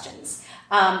these questions?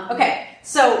 Okay,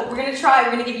 so we're going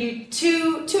to give you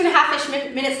two and a half-ish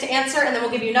minutes to answer, and then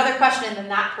we'll give you another question, and then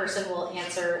that person will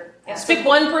answer. Let's pick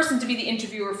one person to be the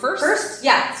interviewer first. First,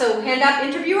 yeah, so hand up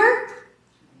interviewer.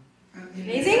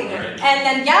 Amazing. And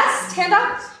then guest, hand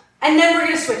up. And then we're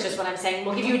going to switch is what I'm saying.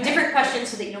 We'll give you a different question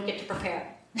so that you don't get to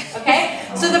prepare. Okay?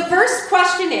 So the first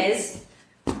question is,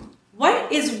 what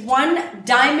is one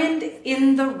diamond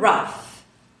in the rough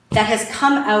that has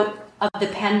come out of the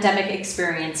pandemic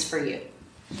experience for you?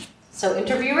 So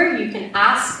interviewer, you can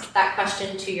ask that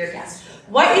question to your guest.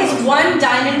 What is one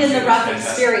diamond in the rough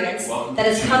experience that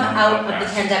has come out of the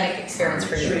pandemic experience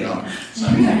for you? I'm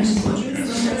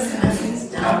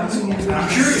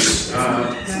curious,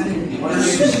 what are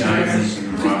these diamonds in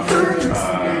the rough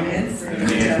that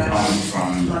may have come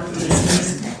from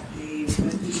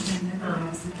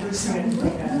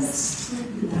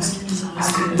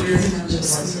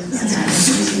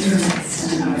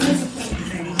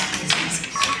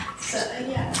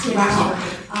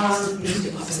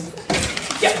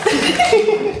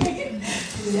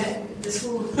This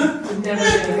will never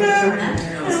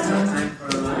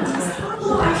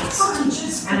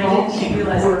and I didn't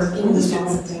realize I was in this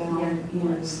and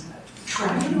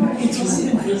tracking.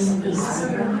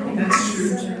 That's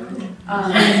true. I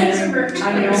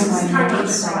know my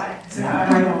side.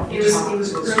 It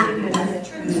was early in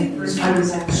I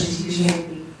was actually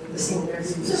teaching the same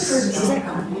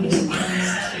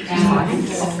and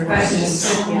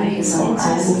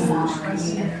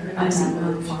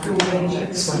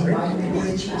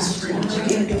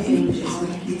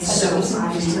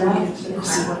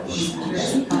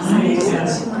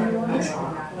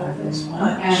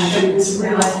it's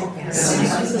realizing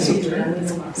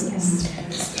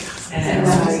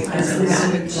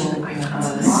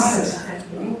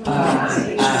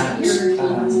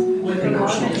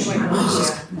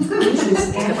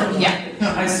Yeah. No,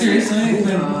 I seriously,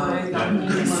 when my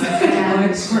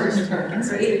partner,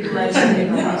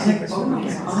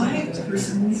 I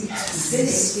personally,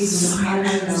 this is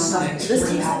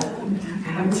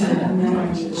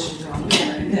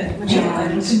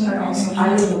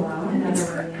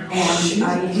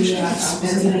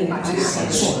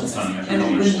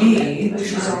and with me,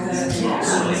 this is all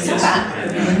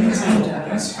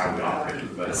that's how we operate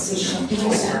with medicine.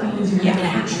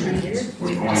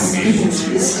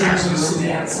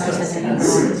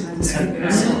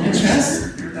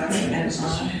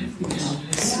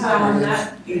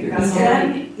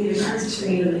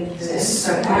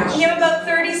 You have about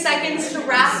 30 seconds to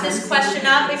wrap this question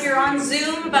up. If you're on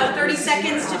Zoom, about 30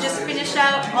 seconds to just finish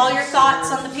out all your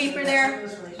thoughts on the paper there.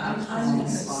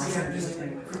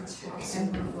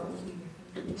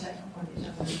 And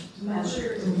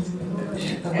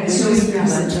so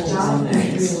there's a job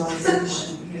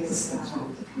realization is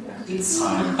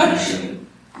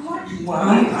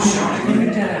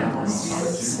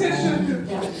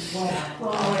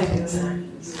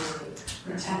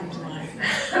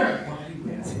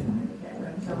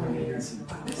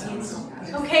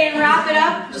Okay, and wrap it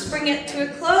up. Just bring it to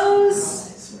a close.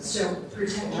 So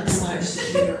protect your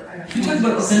You talked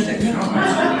about authentic.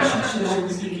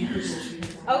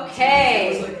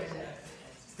 Okay.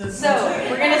 So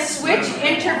we're gonna switch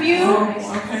interview.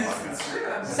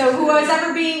 So who was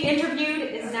ever being interviewed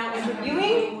is now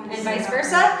interviewing, and vice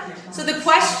versa. So the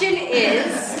question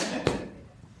is,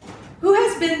 who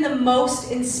has been the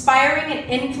most inspiring and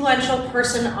influential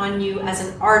person on you as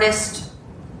an artist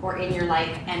or in your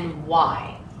life, and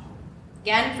why?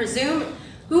 Again, for Zoom,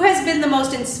 who has been the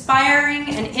most inspiring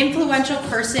and influential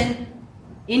person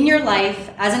in your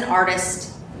life as an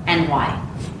artist, and why?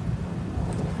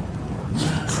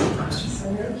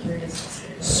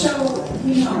 So,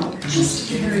 just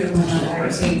to carry on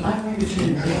that, I'm going to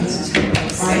turn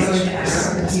I'm going to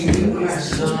ask you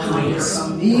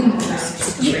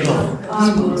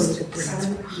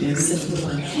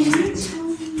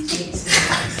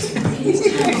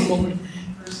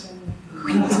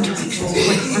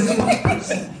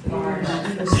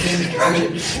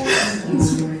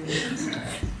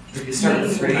You start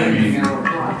with 3 and you go.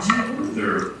 There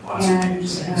are lots of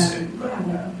things that you say, but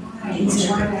it's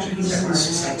why that reason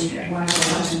why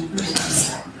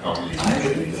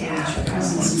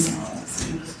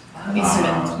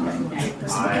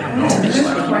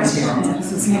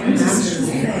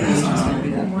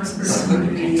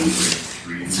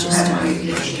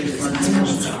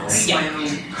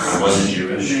I wasn't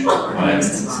Jewish, but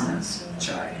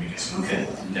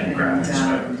demographics,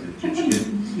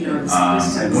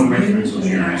 and one of my friends was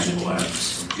your high school, I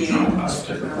was John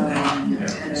Costa.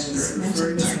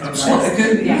 Well, it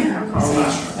could be. And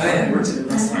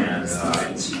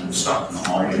stopped in the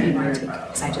hallway.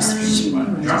 I just she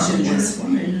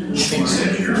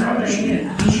said your father should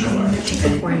show up.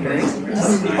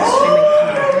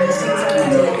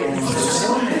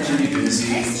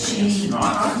 She's not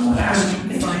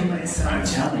asking. I'm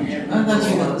telling you. I thought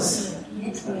she was.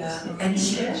 and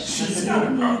she's not a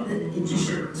problem.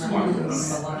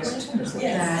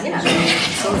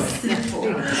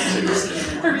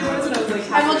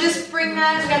 I will just bring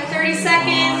that. We've got 30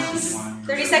 seconds.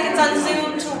 30 seconds on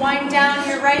Zoom to wind down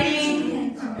your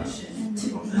writing.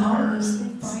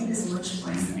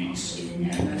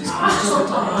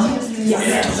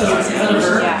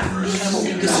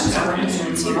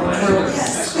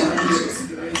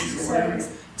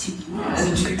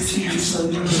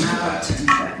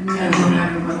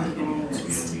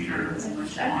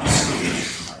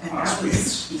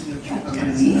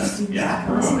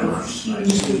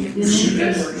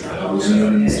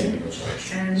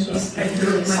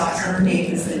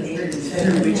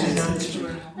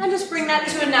 And just bring that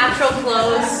to a natural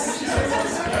close.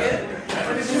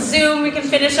 Zoom, we can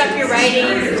finish up your writing.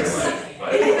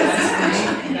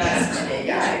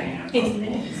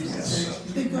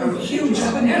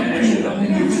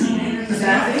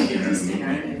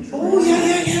 Oh, yeah.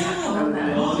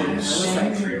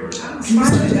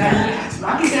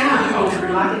 Lock it down. Lock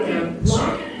it down.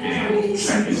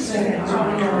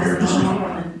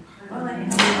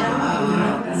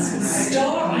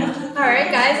 All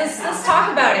right, guys, let's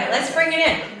talk about it. Let's bring it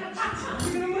in.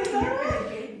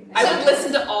 I would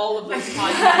listen to all of these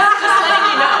podcasts, just letting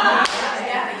you know.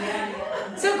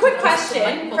 So, quick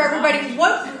question for everybody: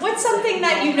 what's something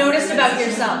that you noticed about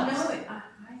yourselves?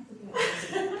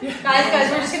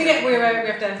 Guys, we're just gonna get we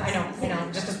have to. I know,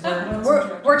 just because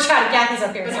we're chatting. Kathy's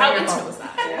up here. But how intimate was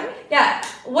that? Yeah.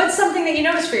 What's something that you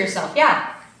noticed for yourself?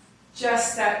 Yeah.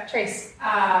 Just that Trace.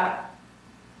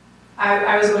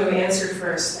 I was going to answer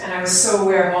first, and I was so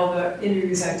aware of all the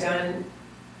interviews I've done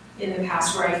in the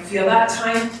past where I feel that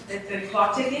time, the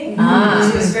clock ticking. So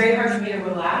it was very hard for me to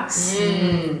relax.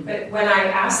 But when I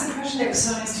asked the question, it was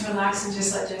so nice to relax and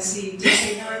just let Jessie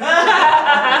take her.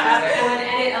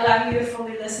 And it allowed you to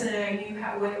fully listen, and I knew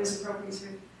when it was appropriate to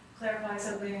clarify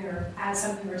something or add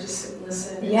something or just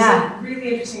listen. Yeah. It was a really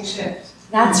interesting shift.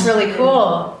 That's really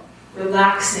cool.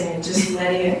 Relaxing and just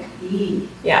letting it be.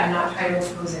 Yeah. And not trying to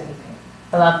impose anything.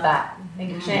 I love that.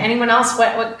 Thank you. Anyone else?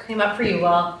 What came up for you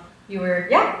while you were?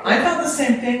 Yeah. I felt the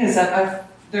same thing. Is that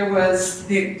there was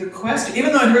the question,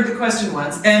 even though I heard the question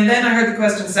once, and then I heard the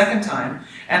question a second time,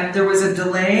 and there was a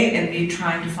delay in me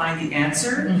trying to find the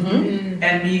answer,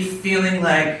 and me feeling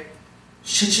like,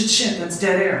 shit, that's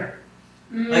dead air.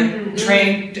 Like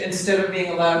trained, instead of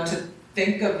being allowed to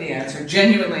think of the answer.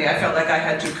 Genuinely, I felt like I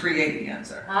had to create the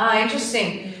answer.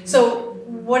 Interesting. So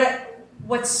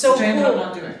what's so Which I ended up cool?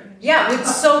 not doing. Yeah,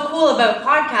 what's so cool about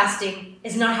podcasting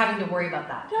is not having to worry about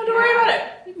that. You don't have to worry about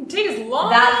it. You can take as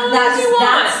long That's as you want.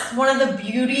 that's one of the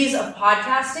beauties of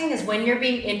podcasting is when you're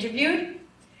being interviewed.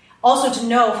 Also to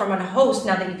know from a host,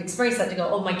 now that you've experienced that, to go,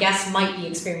 oh, my guest might be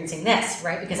experiencing this,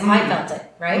 right? Because I felt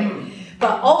it, right?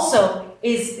 But also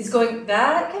is going,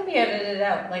 that can be edited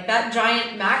out. Like that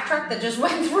giant Mack truck that just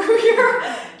went through here,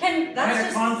 that's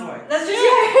just convoy. That's just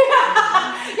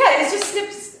yeah, it's just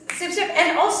snip.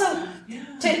 And also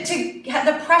to have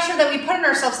the pressure that we put on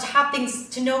ourselves to have things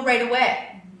to know right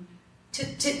away. To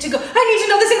go, I need to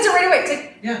know this answer right away. It's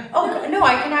like, oh no,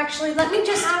 I can actually let me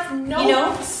just have notes. You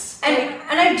know.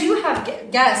 And I do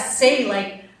have guests say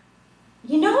like,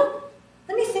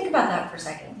 let me think about that for a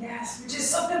second. Yes, which is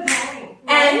so compelling.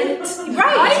 And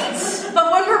right.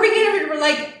 But when we're being interviewed, we're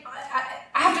like,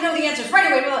 I have to know the answers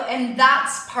right away. And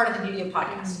that's part of the beauty of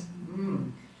podcasting.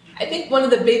 I think one of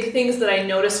the big things that I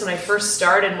noticed when I first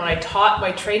started, when I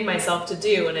trained myself to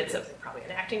do, and it's probably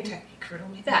an acting technique, or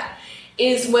only that,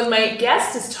 is when my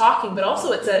guest is talking, but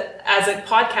also as a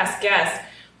podcast guest,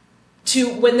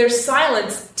 when there's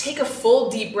silence, take a full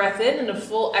deep breath in and a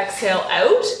full exhale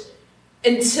out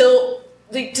to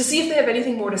see if they have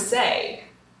anything more to say.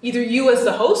 Either you as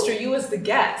the host or you as the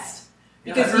guest.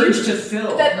 Because that urge to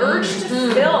fill. That urge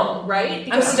to fill, right?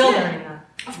 Because I'm still learning that.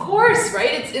 Of course,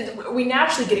 right? We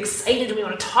naturally get excited and we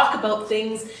want to talk about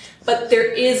things, but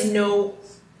there is no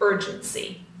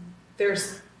urgency.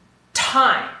 There's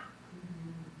time.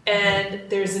 And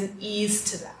there's an ease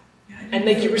to that. And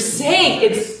like you were saying,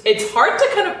 it's hard to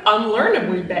kind of unlearn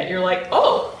a wee bit. You're like,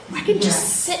 oh, I can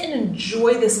just sit and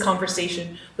enjoy this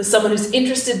conversation with someone who's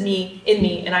interested in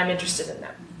me, and I'm interested in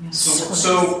them.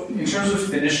 So in terms of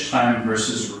finished time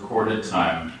versus recorded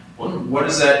time, what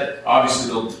is that? Obviously,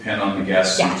 it'll depend on the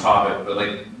guest and the topic, but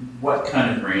like, what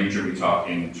kind of range are we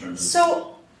talking in terms of?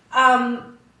 So,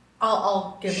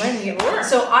 I'll give my name.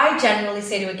 So I generally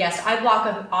say to a guest, I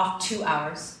block off 2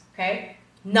 hours, okay?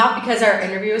 Not because our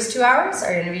interview is 2 hours.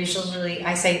 Our interview is usually,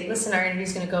 I say, listen, our interview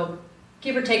is going to go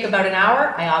give or take about an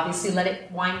hour. I obviously let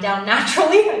it wind down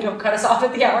naturally. I don't cut us off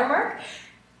at the hour mark.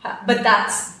 But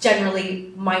that's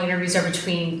generally, my interviews are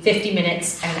between 50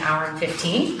 minutes and an hour and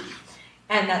 15.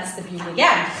 And that's the beauty.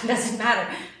 Again, it doesn't matter.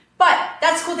 But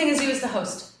that's the cool thing is you as the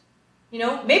host.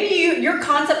 Maybe your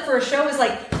concept for a show is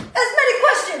like, as many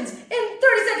questions in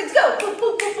 30 seconds, go. Boop,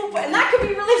 boop, boop, boop, boop. And that could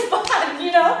be really fun,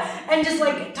 and just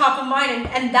like top of mind.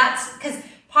 And that's because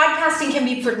podcasting can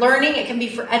be for learning, it can be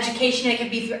for education, it can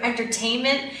be for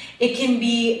entertainment, it can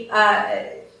be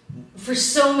for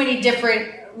so many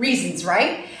different reasons,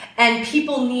 right? And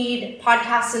people need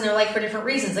podcasts in their life for different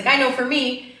reasons. Like I know for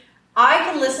me, I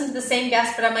can listen to the same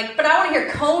guest, but I'm like, but I want to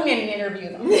hear Conan interview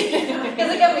them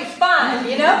because it's gonna be fun,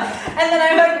 And then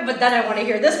I'm like, but then I want to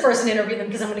hear this person interview them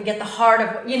because I'm going to get the heart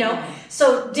of,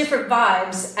 So different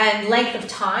vibes and length of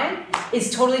time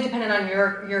is totally dependent on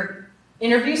your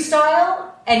interview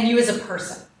style and you as a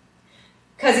person.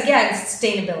 Because again,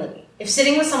 sustainability. If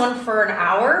sitting with someone for an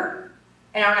hour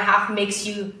and a half makes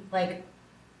you like,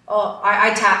 oh,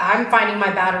 I'm finding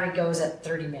my battery goes at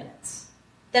 30 minutes.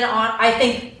 Then I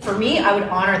think for me, I would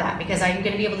honor that because I'm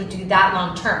going to be able to do that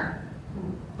long term.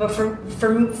 But for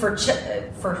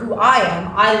who I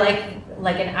am, I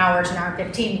like an hour to an hour and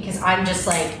 15 because I'm just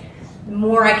like, the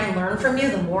more I can learn from you,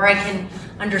 the more I can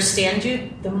understand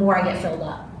you, the more I get filled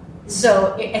up.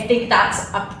 So I think that's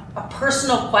a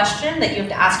personal question that you have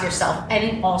to ask yourself,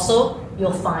 and also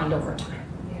you'll find over time.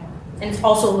 Yeah. And it's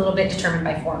also a little bit determined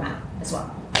by format as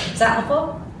well. Is that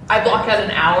helpful? I block out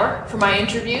an hour for my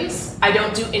interviews. I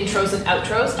don't do intros and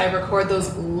outros. I record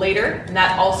those later, and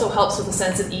that also helps with a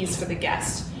sense of ease for the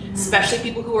guest. Especially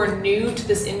people who are new to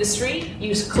this industry. You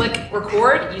just click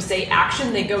record, you say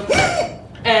action, they go,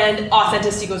 and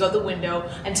authenticity goes out the window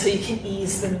until you can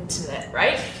ease them into it,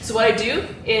 right? So what I do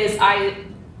is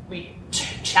we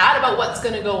chat about what's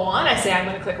going to go on. I say I'm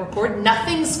going to click record.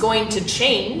 Nothing's going to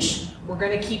change. We're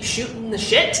going to keep shooting the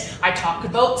shit. I talk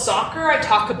about soccer. I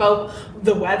talk about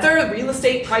the weather, real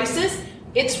estate prices.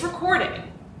 It's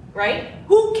recording, right?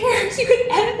 Who cares? You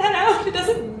can edit that out. It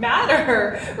doesn't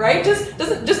matter, right?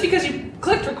 Just because you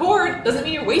clicked record doesn't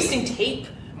mean you're wasting tape,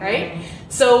 right?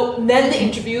 So then the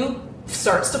interview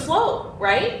starts to flow,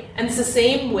 right? And it's the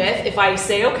same with if I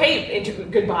say, okay,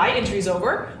 goodbye, interview's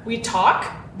over, we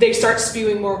talk, they start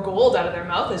spewing more gold out of their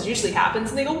mouth, as usually happens,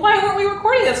 and they go, why weren't we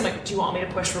recording this? I'm like, do you want me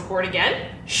to push record again?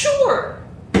 Sure.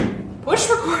 Push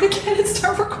record again and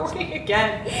start recording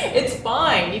again. It's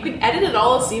fine. You can edit it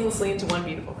all seamlessly into one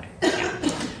beautiful thing.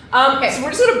 Yeah. So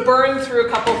we're just going to burn through a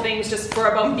couple things just for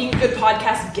about being a good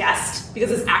podcast guest, because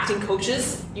as acting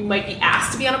coaches, you might be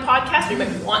asked to be on a podcast, or you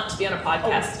might want to be on a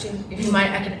podcast. If you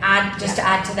might, I can add, just to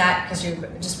add to that, because you're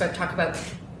just about to talk about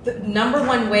the number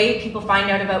one way people find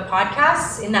out about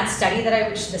podcasts in that study that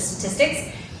the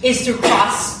statistics, is through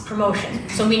cross promotion.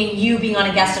 So meaning you being on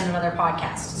a guest on another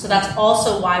podcast. So that's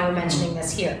also why we're mentioning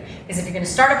this here. Is if you're going to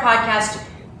start a podcast,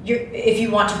 if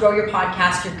you want to grow your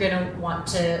podcast, you're going to want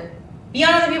to be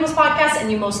on other people's podcasts,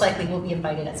 and you most likely will be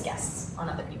invited as guests on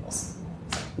other people's.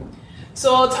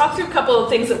 So I'll talk through a couple of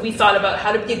things that we thought about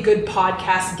how to be a good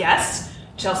podcast guest.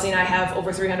 Chelsea and I have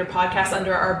over 300 podcasts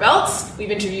under our belts. We've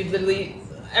interviewed literally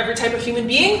every type of human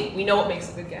being. We know what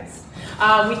makes a good guest.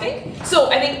 We think.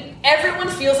 So I think everyone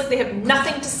feels like they have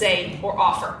nothing to say or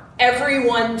offer.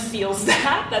 Everyone feels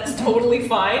that. That's totally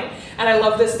fine. And I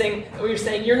love this thing that you're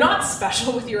saying, you're not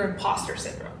special with your imposter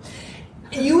syndrome.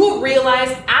 You will realize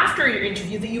after your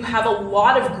interview that you have a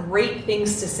lot of great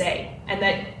things to say. And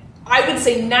that I would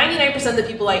say 99% of the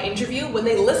people I interview, when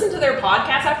they listen to their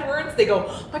podcast afterwards, they go,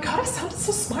 oh my God, I sounded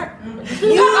so smart. You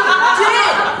did,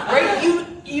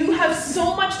 right? You have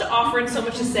so much to offer and so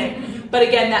much to say. But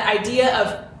again, that idea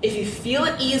of if you feel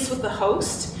at ease with the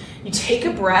host, you take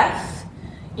a breath,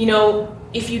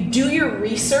 if you do your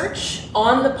research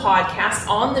on the podcast,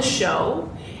 on the show,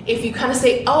 if you kind of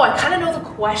say, oh, I kind of know the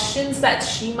questions that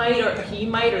she might or he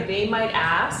might or they might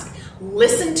ask,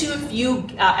 listen to a few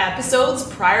episodes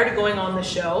prior to going on the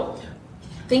show.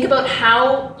 Think about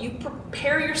how you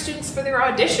prepare your students for their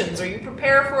auditions, or you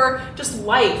prepare for just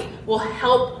life, will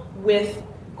help with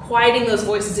quieting those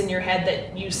voices in your head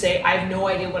that you say, I have no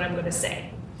idea what I'm going to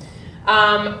say.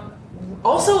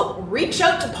 Also, reach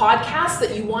out to podcasts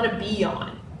that you want to be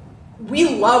on.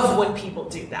 We love when people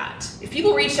do that. If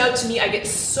people reach out to me, I get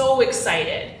so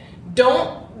excited.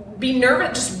 Don't be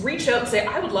nervous. Just reach out and say,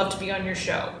 I would love to be on your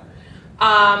show.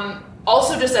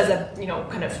 Also, just as a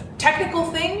kind of technical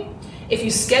thing, if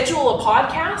you schedule a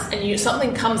podcast and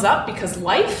something comes up because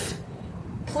life,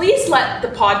 please let the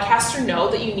podcaster know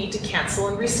that you need to cancel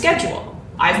and reschedule.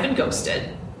 I've been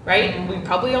ghosted, right? And we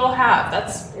probably all have.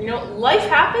 That's, life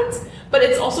happens, but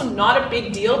it's also not a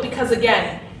big deal because,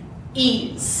 again,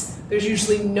 ease. There's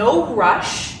usually no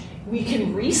rush. We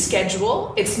can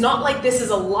reschedule. It's not like this is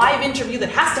a live interview that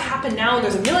has to happen now and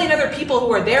there's a million other people who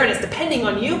are there and it's depending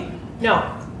on you.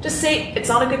 No, just say, it's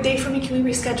not a good day for me, can we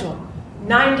reschedule?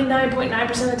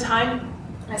 99.9% of the time,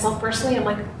 myself personally, I'm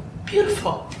like,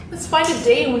 beautiful. Let's find a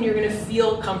day when you're going to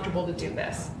feel comfortable to do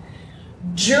this.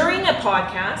 During a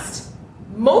podcast,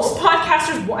 most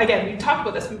podcasters, again, we talked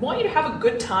about this, we want you to have a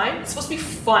good time. It's supposed to be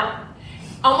fun.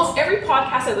 Almost every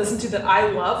podcast I listen to that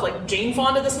I love, like Jane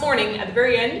Fonda this morning, at the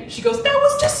very end, she goes, that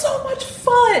was just so much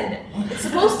fun. It's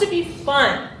supposed to be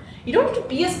fun. You don't have to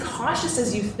be as cautious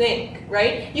as you think,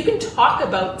 right? You can talk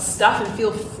about stuff and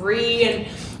feel free, and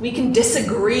we can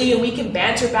disagree and we can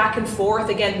banter back and forth.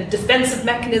 Again, the defensive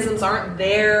mechanisms aren't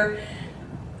there.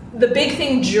 The big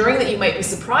thing during that you might be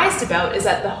surprised about is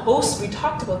that the host, we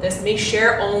talked about this, may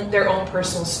share their own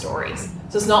personal stories.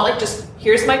 So it's not like just,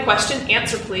 here's my question,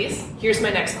 answer please, here's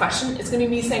my next question. It's going to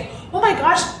be me saying, oh my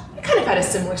gosh, I kind of had a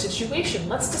similar situation.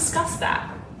 Let's discuss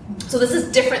that. So this is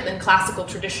different than classical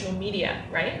traditional media,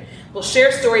 right? We'll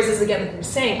share stories, as again, like we were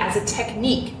saying, as a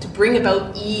technique to bring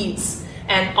about ease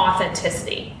and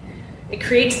authenticity. It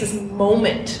creates this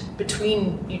moment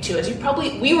between you two. As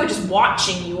we were just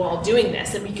watching you all doing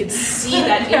this, and we could see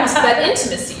that that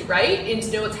intimacy, right? And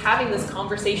it's having this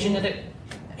conversation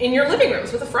in your living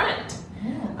rooms with a friend.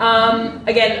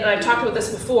 Again, and I've talked about this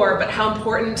before, but how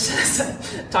important,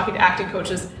 talking to acting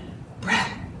coaches,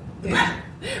 breath,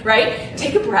 right?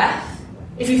 Take a breath.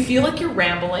 If you feel like you're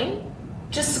rambling,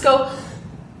 just go,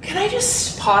 can I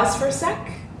just pause for a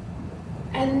sec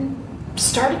and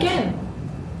start again?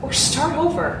 Or start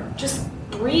over. Just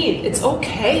breathe. It's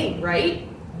okay, right?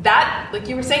 That, like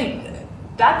you were saying,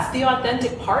 that's the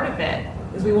authentic part of it,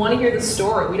 is we want to hear the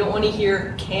story. We don't want to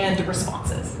hear canned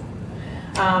responses.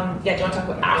 Do you want to talk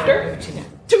about after? 2 minutes.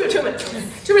 2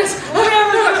 minutes.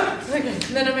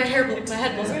 Then my head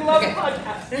blows. We love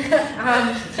podcasts.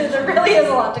 There really is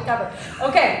a lot to cover.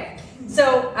 Okay,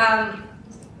 so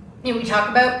we talk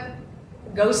about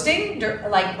ghosting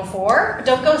like before, but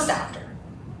don't ghost after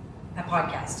a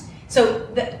podcast. So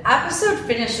the episode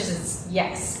finishes as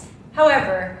yes.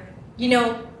 However,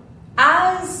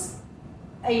 as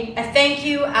a thank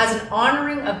you, as an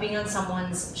honoring of being on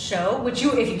someone's show, which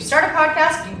if you start a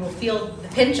podcast, you will feel the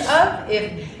pinch of.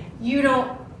 If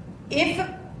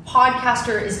a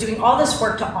podcaster is doing all this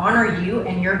work to honor you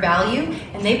and your value,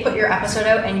 and they put your episode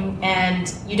out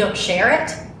and you don't share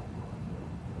it,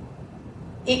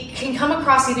 it can come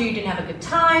across either you didn't have a good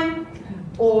time,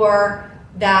 or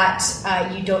that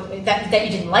you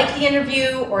didn't like the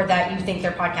interview, or that you think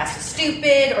their podcast is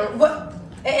stupid, or what.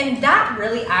 And that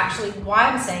really actually, why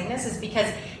I'm saying this is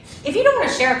because if you don't want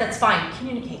to share it, that's fine.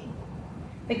 Communicate.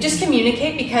 Like, just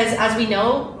communicate, because as we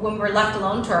know, when we're left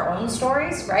alone to our own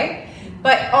stories, right?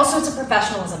 But also it's a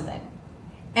professionalism thing.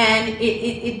 And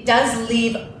it does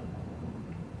leave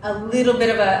a little bit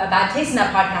of a bad taste in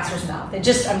that podcaster's mouth. I'm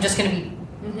just going to be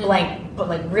blank, but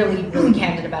like really, really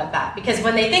candid about that. Because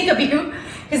when they think of you,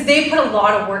 because they put a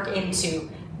lot of work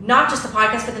into not just the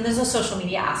podcast, but then there's a social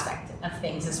media aspect of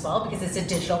things as well, because it's a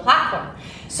digital platform.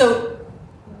 So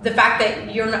the fact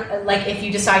that you're not, like, if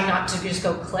you decide not to just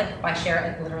go click by share,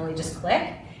 like literally just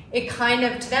click, it kind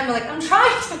of, to them, like, I'm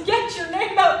trying to get your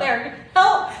name out there.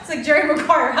 Help. It's like Jerry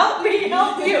Maguire, help me,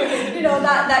 help you. You know,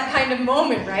 that kind of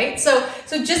moment, right? So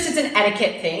just, it's an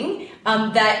etiquette thing,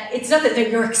 that it's not that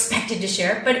you're expected to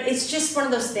share, but it's just one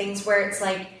of those things where it's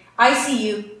like, I see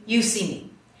you, you see me.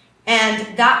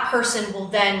 And that person will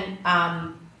then,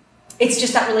 it's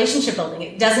just that relationship building.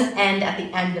 It doesn't end at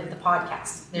the end of the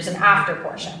podcast. There's an after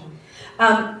portion.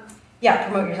 Promote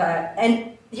your side.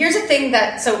 And here's the thing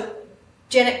that, so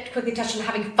Janet quickly touched on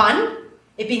having fun,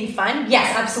 it being fun.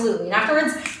 Yes, absolutely. And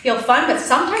afterwards, feel fun. But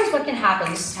sometimes what can happen,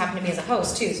 this has happened to me as a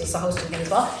host too, so it's a hosting thing as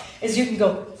well, is you can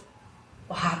go,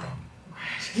 what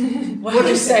happened? What did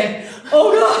you say?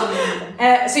 Oh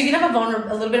no! So you can have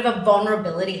a little bit of a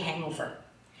vulnerability hangover.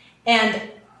 And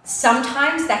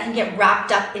sometimes that can get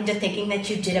wrapped up into thinking that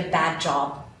you did a bad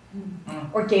job,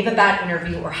 or gave a bad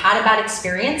interview, or had a bad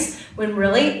experience, when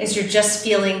really is you're just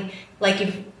feeling like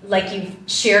you've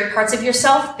shared parts of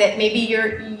yourself that maybe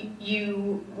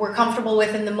you were comfortable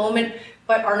with in the moment,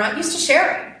 but are not used to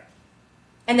sharing,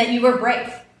 and that you were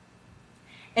brave.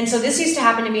 And so this used to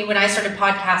happen to me when I started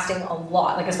podcasting a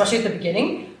lot, like especially at the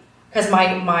beginning, because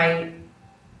my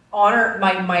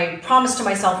promise to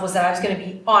myself was that I was going to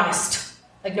be honest.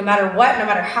 Like, no matter what, no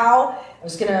matter how, I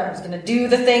was gonna do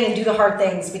the thing and do the hard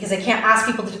things, because I can't ask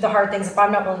people to do the hard things if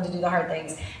I'm not willing to do the hard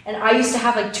things. And I used to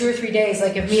have like 2 or 3 days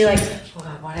like of me like, oh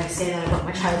God, why did I say that about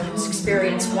my childhood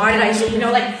experience? Why did I say,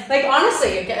 like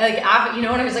honestly, like, you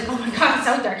know, and I was like, oh my God, it's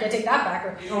out there, I can't take that back.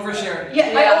 Or Overshare it.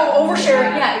 Yeah, I overshare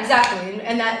it. Yeah, exactly.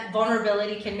 And that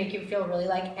vulnerability can make you feel really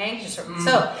like anxious.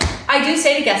 So I do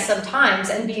say to guests sometimes,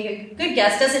 and being a good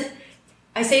guest doesn't.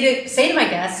 I say to my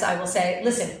guests, I will say,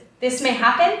 listen, this may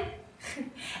happen,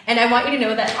 and I want you to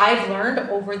know that I've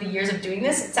learned over the years of doing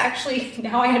this, it's actually,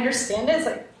 now I understand it, it's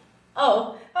like,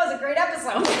 oh, that was a great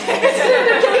episode. It's an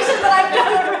indication that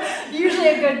I've done usually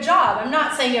a good job. I'm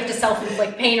not saying you have to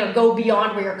self-inflict pain or go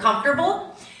beyond where you're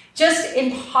comfortable. Just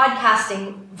in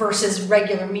podcasting versus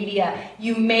regular media,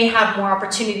 you may have more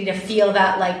opportunity to feel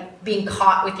that like being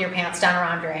caught with your pants down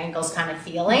around your ankles kind of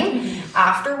feeling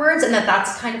afterwards, and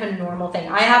that's kind of a normal thing.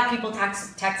 I have people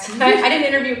text. I did an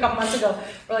interview a couple months ago.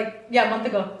 A month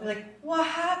ago. They're like, what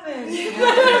happened?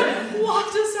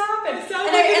 What just happened? And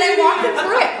I walked them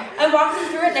through it. I walked them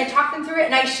through it, and I talked them through it,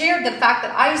 and I shared the fact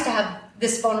that I used to have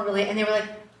this vulnerability, and they were like,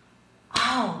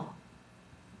 oh.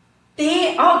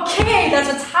 Okay,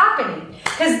 that's what's happening.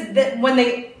 Because when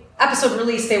the episode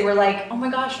released, they were like, oh my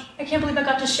gosh, I can't believe I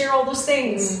got to share all those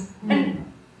things.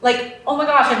 And like, oh my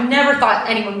gosh, I've never thought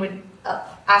anyone would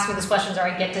ask me those questions, or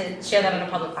I get to share that on a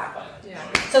public platform. Yeah.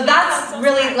 So that's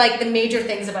really like the major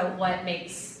things about what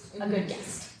makes a good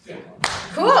guest. Yeah.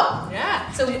 Cool.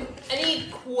 Yeah. So any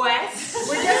questions?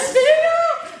 We're just spinning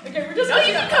up. Okay, we're just. No,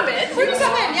 you can come in. You can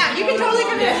come in. Yeah, you can totally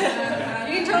come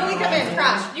in. You can totally come in,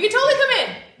 Crash. You can totally come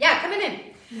in. Yeah, coming in.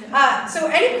 So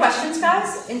any questions,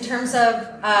 guys, in terms of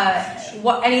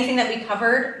anything that we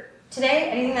covered today?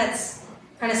 Anything that's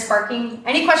kind of sparking?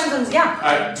 Any questions on,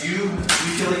 yeah? Do you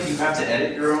feel like you have to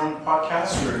edit your own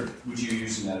podcast, or would you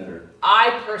use an editor?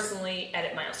 I personally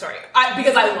edit my own,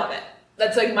 because I love it.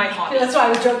 That's like my hobby. That's why I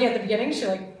was joking at the beginning. She's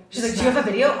like, do you have a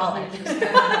video? I'll edit.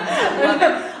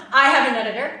 I have an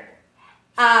editor.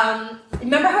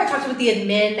 Remember how I talked about the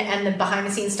admin and the behind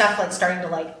the scenes stuff, like starting to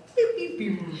like,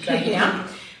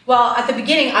 Well, at the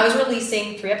beginning, I was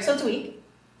releasing 3 episodes a week,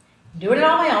 doing it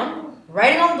on my own,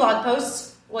 writing all the blog posts.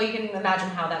 Well, you can imagine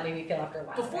how that made me feel after a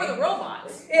while. Before the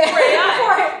robots. Yeah,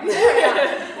 before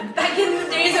it. Back in the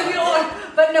days that we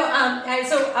don't. But no,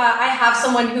 I have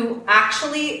someone who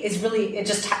actually is really, it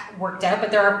just worked out,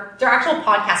 but they're actual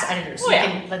podcast editors.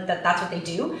 That's what they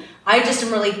do. I just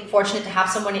am really fortunate to have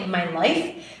someone in my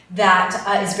life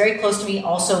that is very close to me,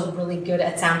 also really good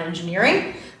at sound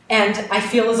engineering. And I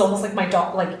feel is almost like my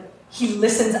dog, like he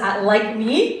listens like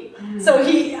me. So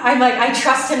I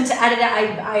trust him to edit it.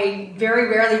 I very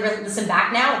rarely listen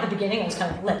back now. At the beginning, I was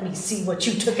kind of, let me see what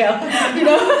you took out,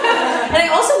 And I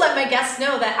also let my guests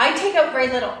know that I take out very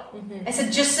little. I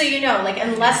said, just so you know,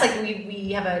 unless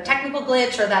we have a technical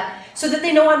glitch or that, so that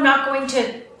they know I'm not going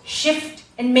to shift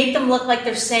and make them look like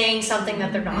they're saying something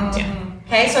that they're not.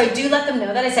 Okay, so I do let them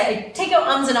know that. I say I take out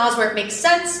ums and ahs where it makes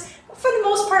sense. But for the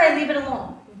most part, I leave it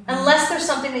alone. Unless there's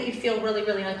something that you feel really,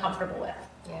 really uncomfortable with.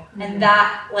 Yeah. And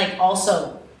that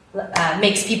also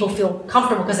makes people feel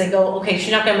comfortable because they go, okay,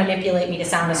 she's not going to manipulate me to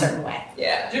sound a certain way.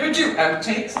 Yeah. Do you ever do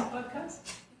outtakes on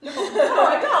podcasts? No,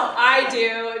 I don't. I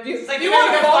do. If you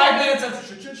want to go 5 minutes of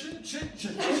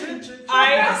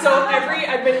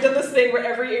I've been done this thing where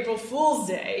every April Fool's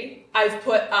Day I've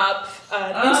put up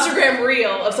an Instagram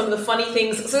reel of some of the funny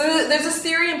things. So there's this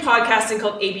theory in podcasting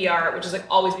called ABR, which is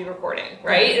always be recording,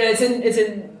 right? And it's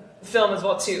in film as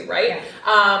well too, right?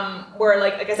 Yeah. Where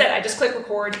like I said, I just click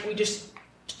record, we just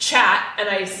chat, and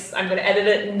I'm going to edit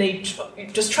it, and they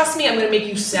just trust me. I'm going to make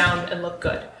you sound and look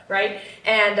good. Right?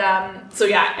 And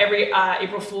every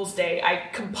April Fool's Day, I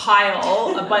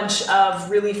compile a bunch of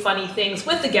really funny things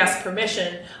with the guest's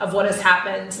permission of what has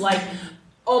happened. Like,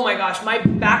 oh my gosh, my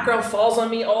background falls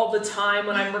on me all the time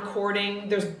when I'm recording.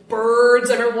 There's birds.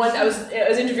 I remember I was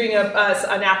interviewing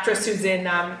an actress who's in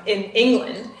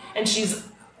England, and she's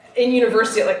in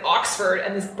university at Oxford,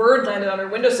 and this bird landed on her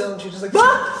windowsill, and she was just like,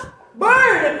 ah,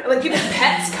 bird! And, people's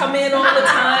pets come in all the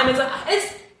time.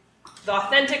 It's the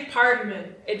authentic part,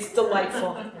 it's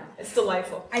delightful. It's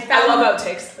delightful. I love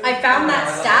outtakes. I found that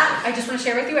stat. I just want to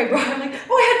share with you. I'm like,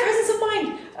 I had presence of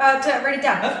mind to write it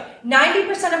down.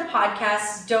 90% of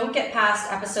podcasts don't get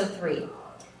past episode 3.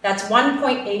 That's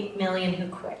 1.8 million who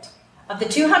quit. Of the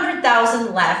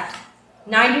 200,000 left,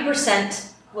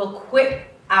 90% will quit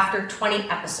after 20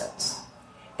 episodes.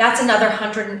 That's another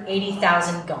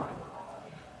 180,000 gone.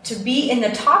 To be in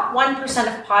the top 1%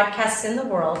 of podcasts in the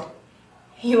world,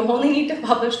 you only need to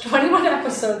publish 21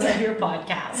 episodes of your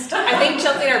podcast. I think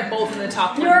Chelsea and I are both in the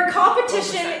top 1%. Your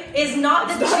competition is not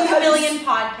the 2 million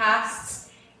podcasts.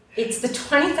 It's the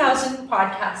 20,000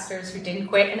 podcasters who didn't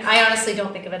quit. And I honestly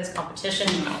don't think of it as competition.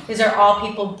 These are all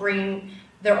people bringing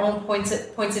their own points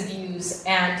of views.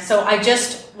 And so I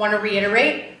just want to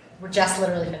reiterate, we're just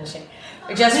literally finishing.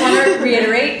 I just want to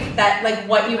reiterate that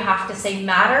what you have to say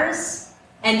matters.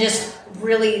 And just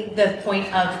really the point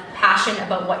of passion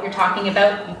about what you're talking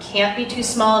about. You can't be too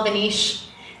small of a niche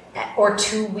or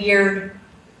too weird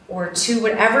or too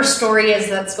whatever story is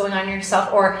that's going on in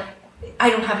yourself, or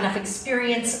I don't have enough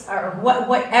experience, or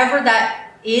whatever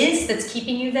that is that's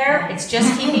keeping you there. It's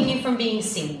just keeping you from being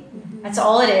seen. That's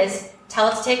all it is. Tell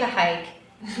it to take a hike.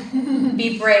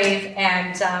 Be brave,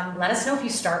 and let us know if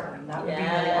you start one. That would be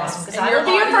really awesome, because I will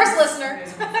be your first listener.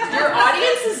 Your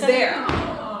audience is there.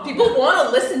 People want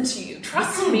to listen to you.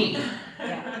 Trust me.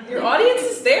 Yeah. Your audience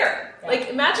is there. Yeah.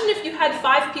 Imagine if you had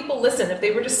 5 people listen. If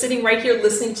they were just sitting right here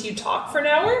listening to you talk for an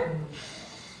hour.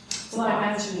 Well, I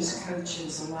imagine as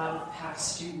coaches, a lot of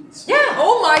past students. Yeah.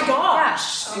 Oh my gosh.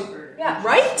 Super. Yeah.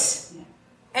 Right? Yeah.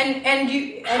 And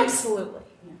you absolutely.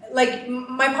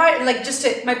 My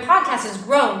podcast has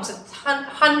grown to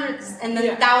hundreds and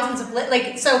then thousands of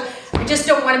so I just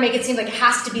don't want to make it seem like it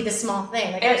has to be the small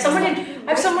thing. I have someone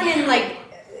in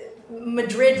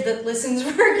Madrid that listens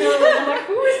regularly. I'm like,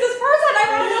 who is this person? I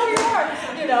don't know who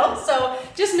you are. So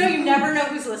just know you never know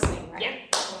who's listening, right? Yeah.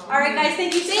 All right, guys,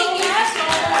 thank you so much.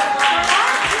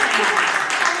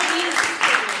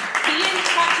 Be in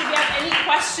touch if you have any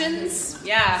questions.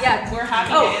 Yeah, we're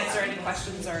happy to answer any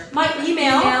questions. Or my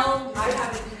email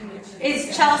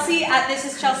is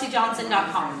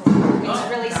chelsea@thisischelseyjohnson.com. It's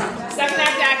really simple. Second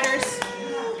Act Actors,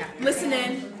 listen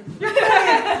in. We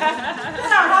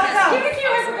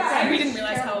didn't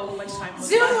realize how much time was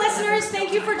Zoom listeners,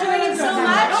 thank you for joining so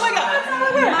much. Oh my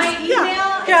god. My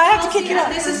email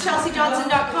is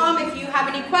thisIschelseyjohnson.com. If you have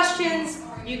any questions,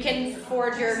 you can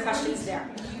forward your questions there.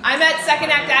 I'm at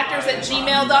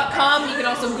secondactactors@gmail.com. You can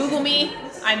also Google me.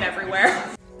 I'm everywhere.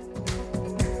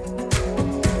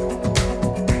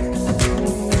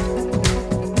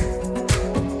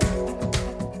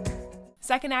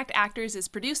 Second Act Actors is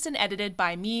produced and edited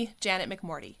by me, Janet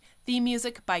McMorty. Theme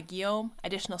music by Guillaume.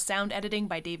 Additional sound editing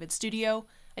by David Studio.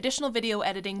 Additional video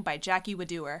editing by Jackie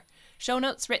Wadoer. Show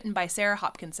notes written by Sarah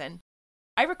Hopkinson.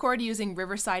 I record using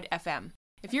Riverside FM.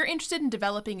 If you're interested in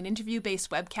developing an interview-based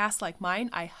webcast like mine,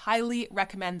 I highly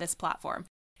recommend this platform.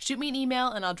 Shoot me an email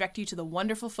and I'll direct you to the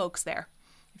wonderful folks there.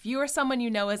 If you or someone you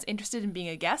know is interested in being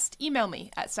a guest, email me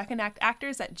at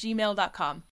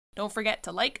secondactactors@gmail.com. Don't forget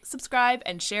to like, subscribe,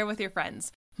 and share with your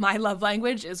friends. My love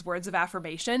language is words of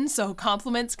affirmation, so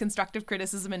compliments, constructive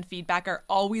criticism, and feedback are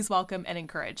always welcome and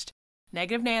encouraged.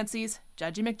 Negative Nancys,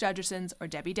 Judgy McJudgersons, or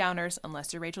Debbie Downers,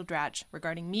 unless you're Rachel Dratch,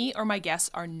 regarding me or my guests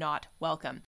are not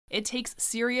welcome. It takes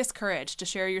serious courage to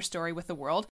share your story with the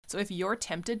world, so if you're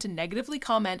tempted to negatively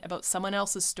comment about someone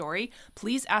else's story,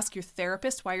 please ask your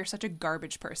therapist why you're such a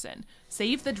garbage person.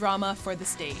 Save the drama for the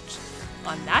stage.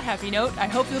 On that happy note, I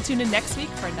hope you'll tune in next week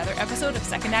for another episode of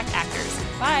Second Act Actors.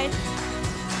 Bye!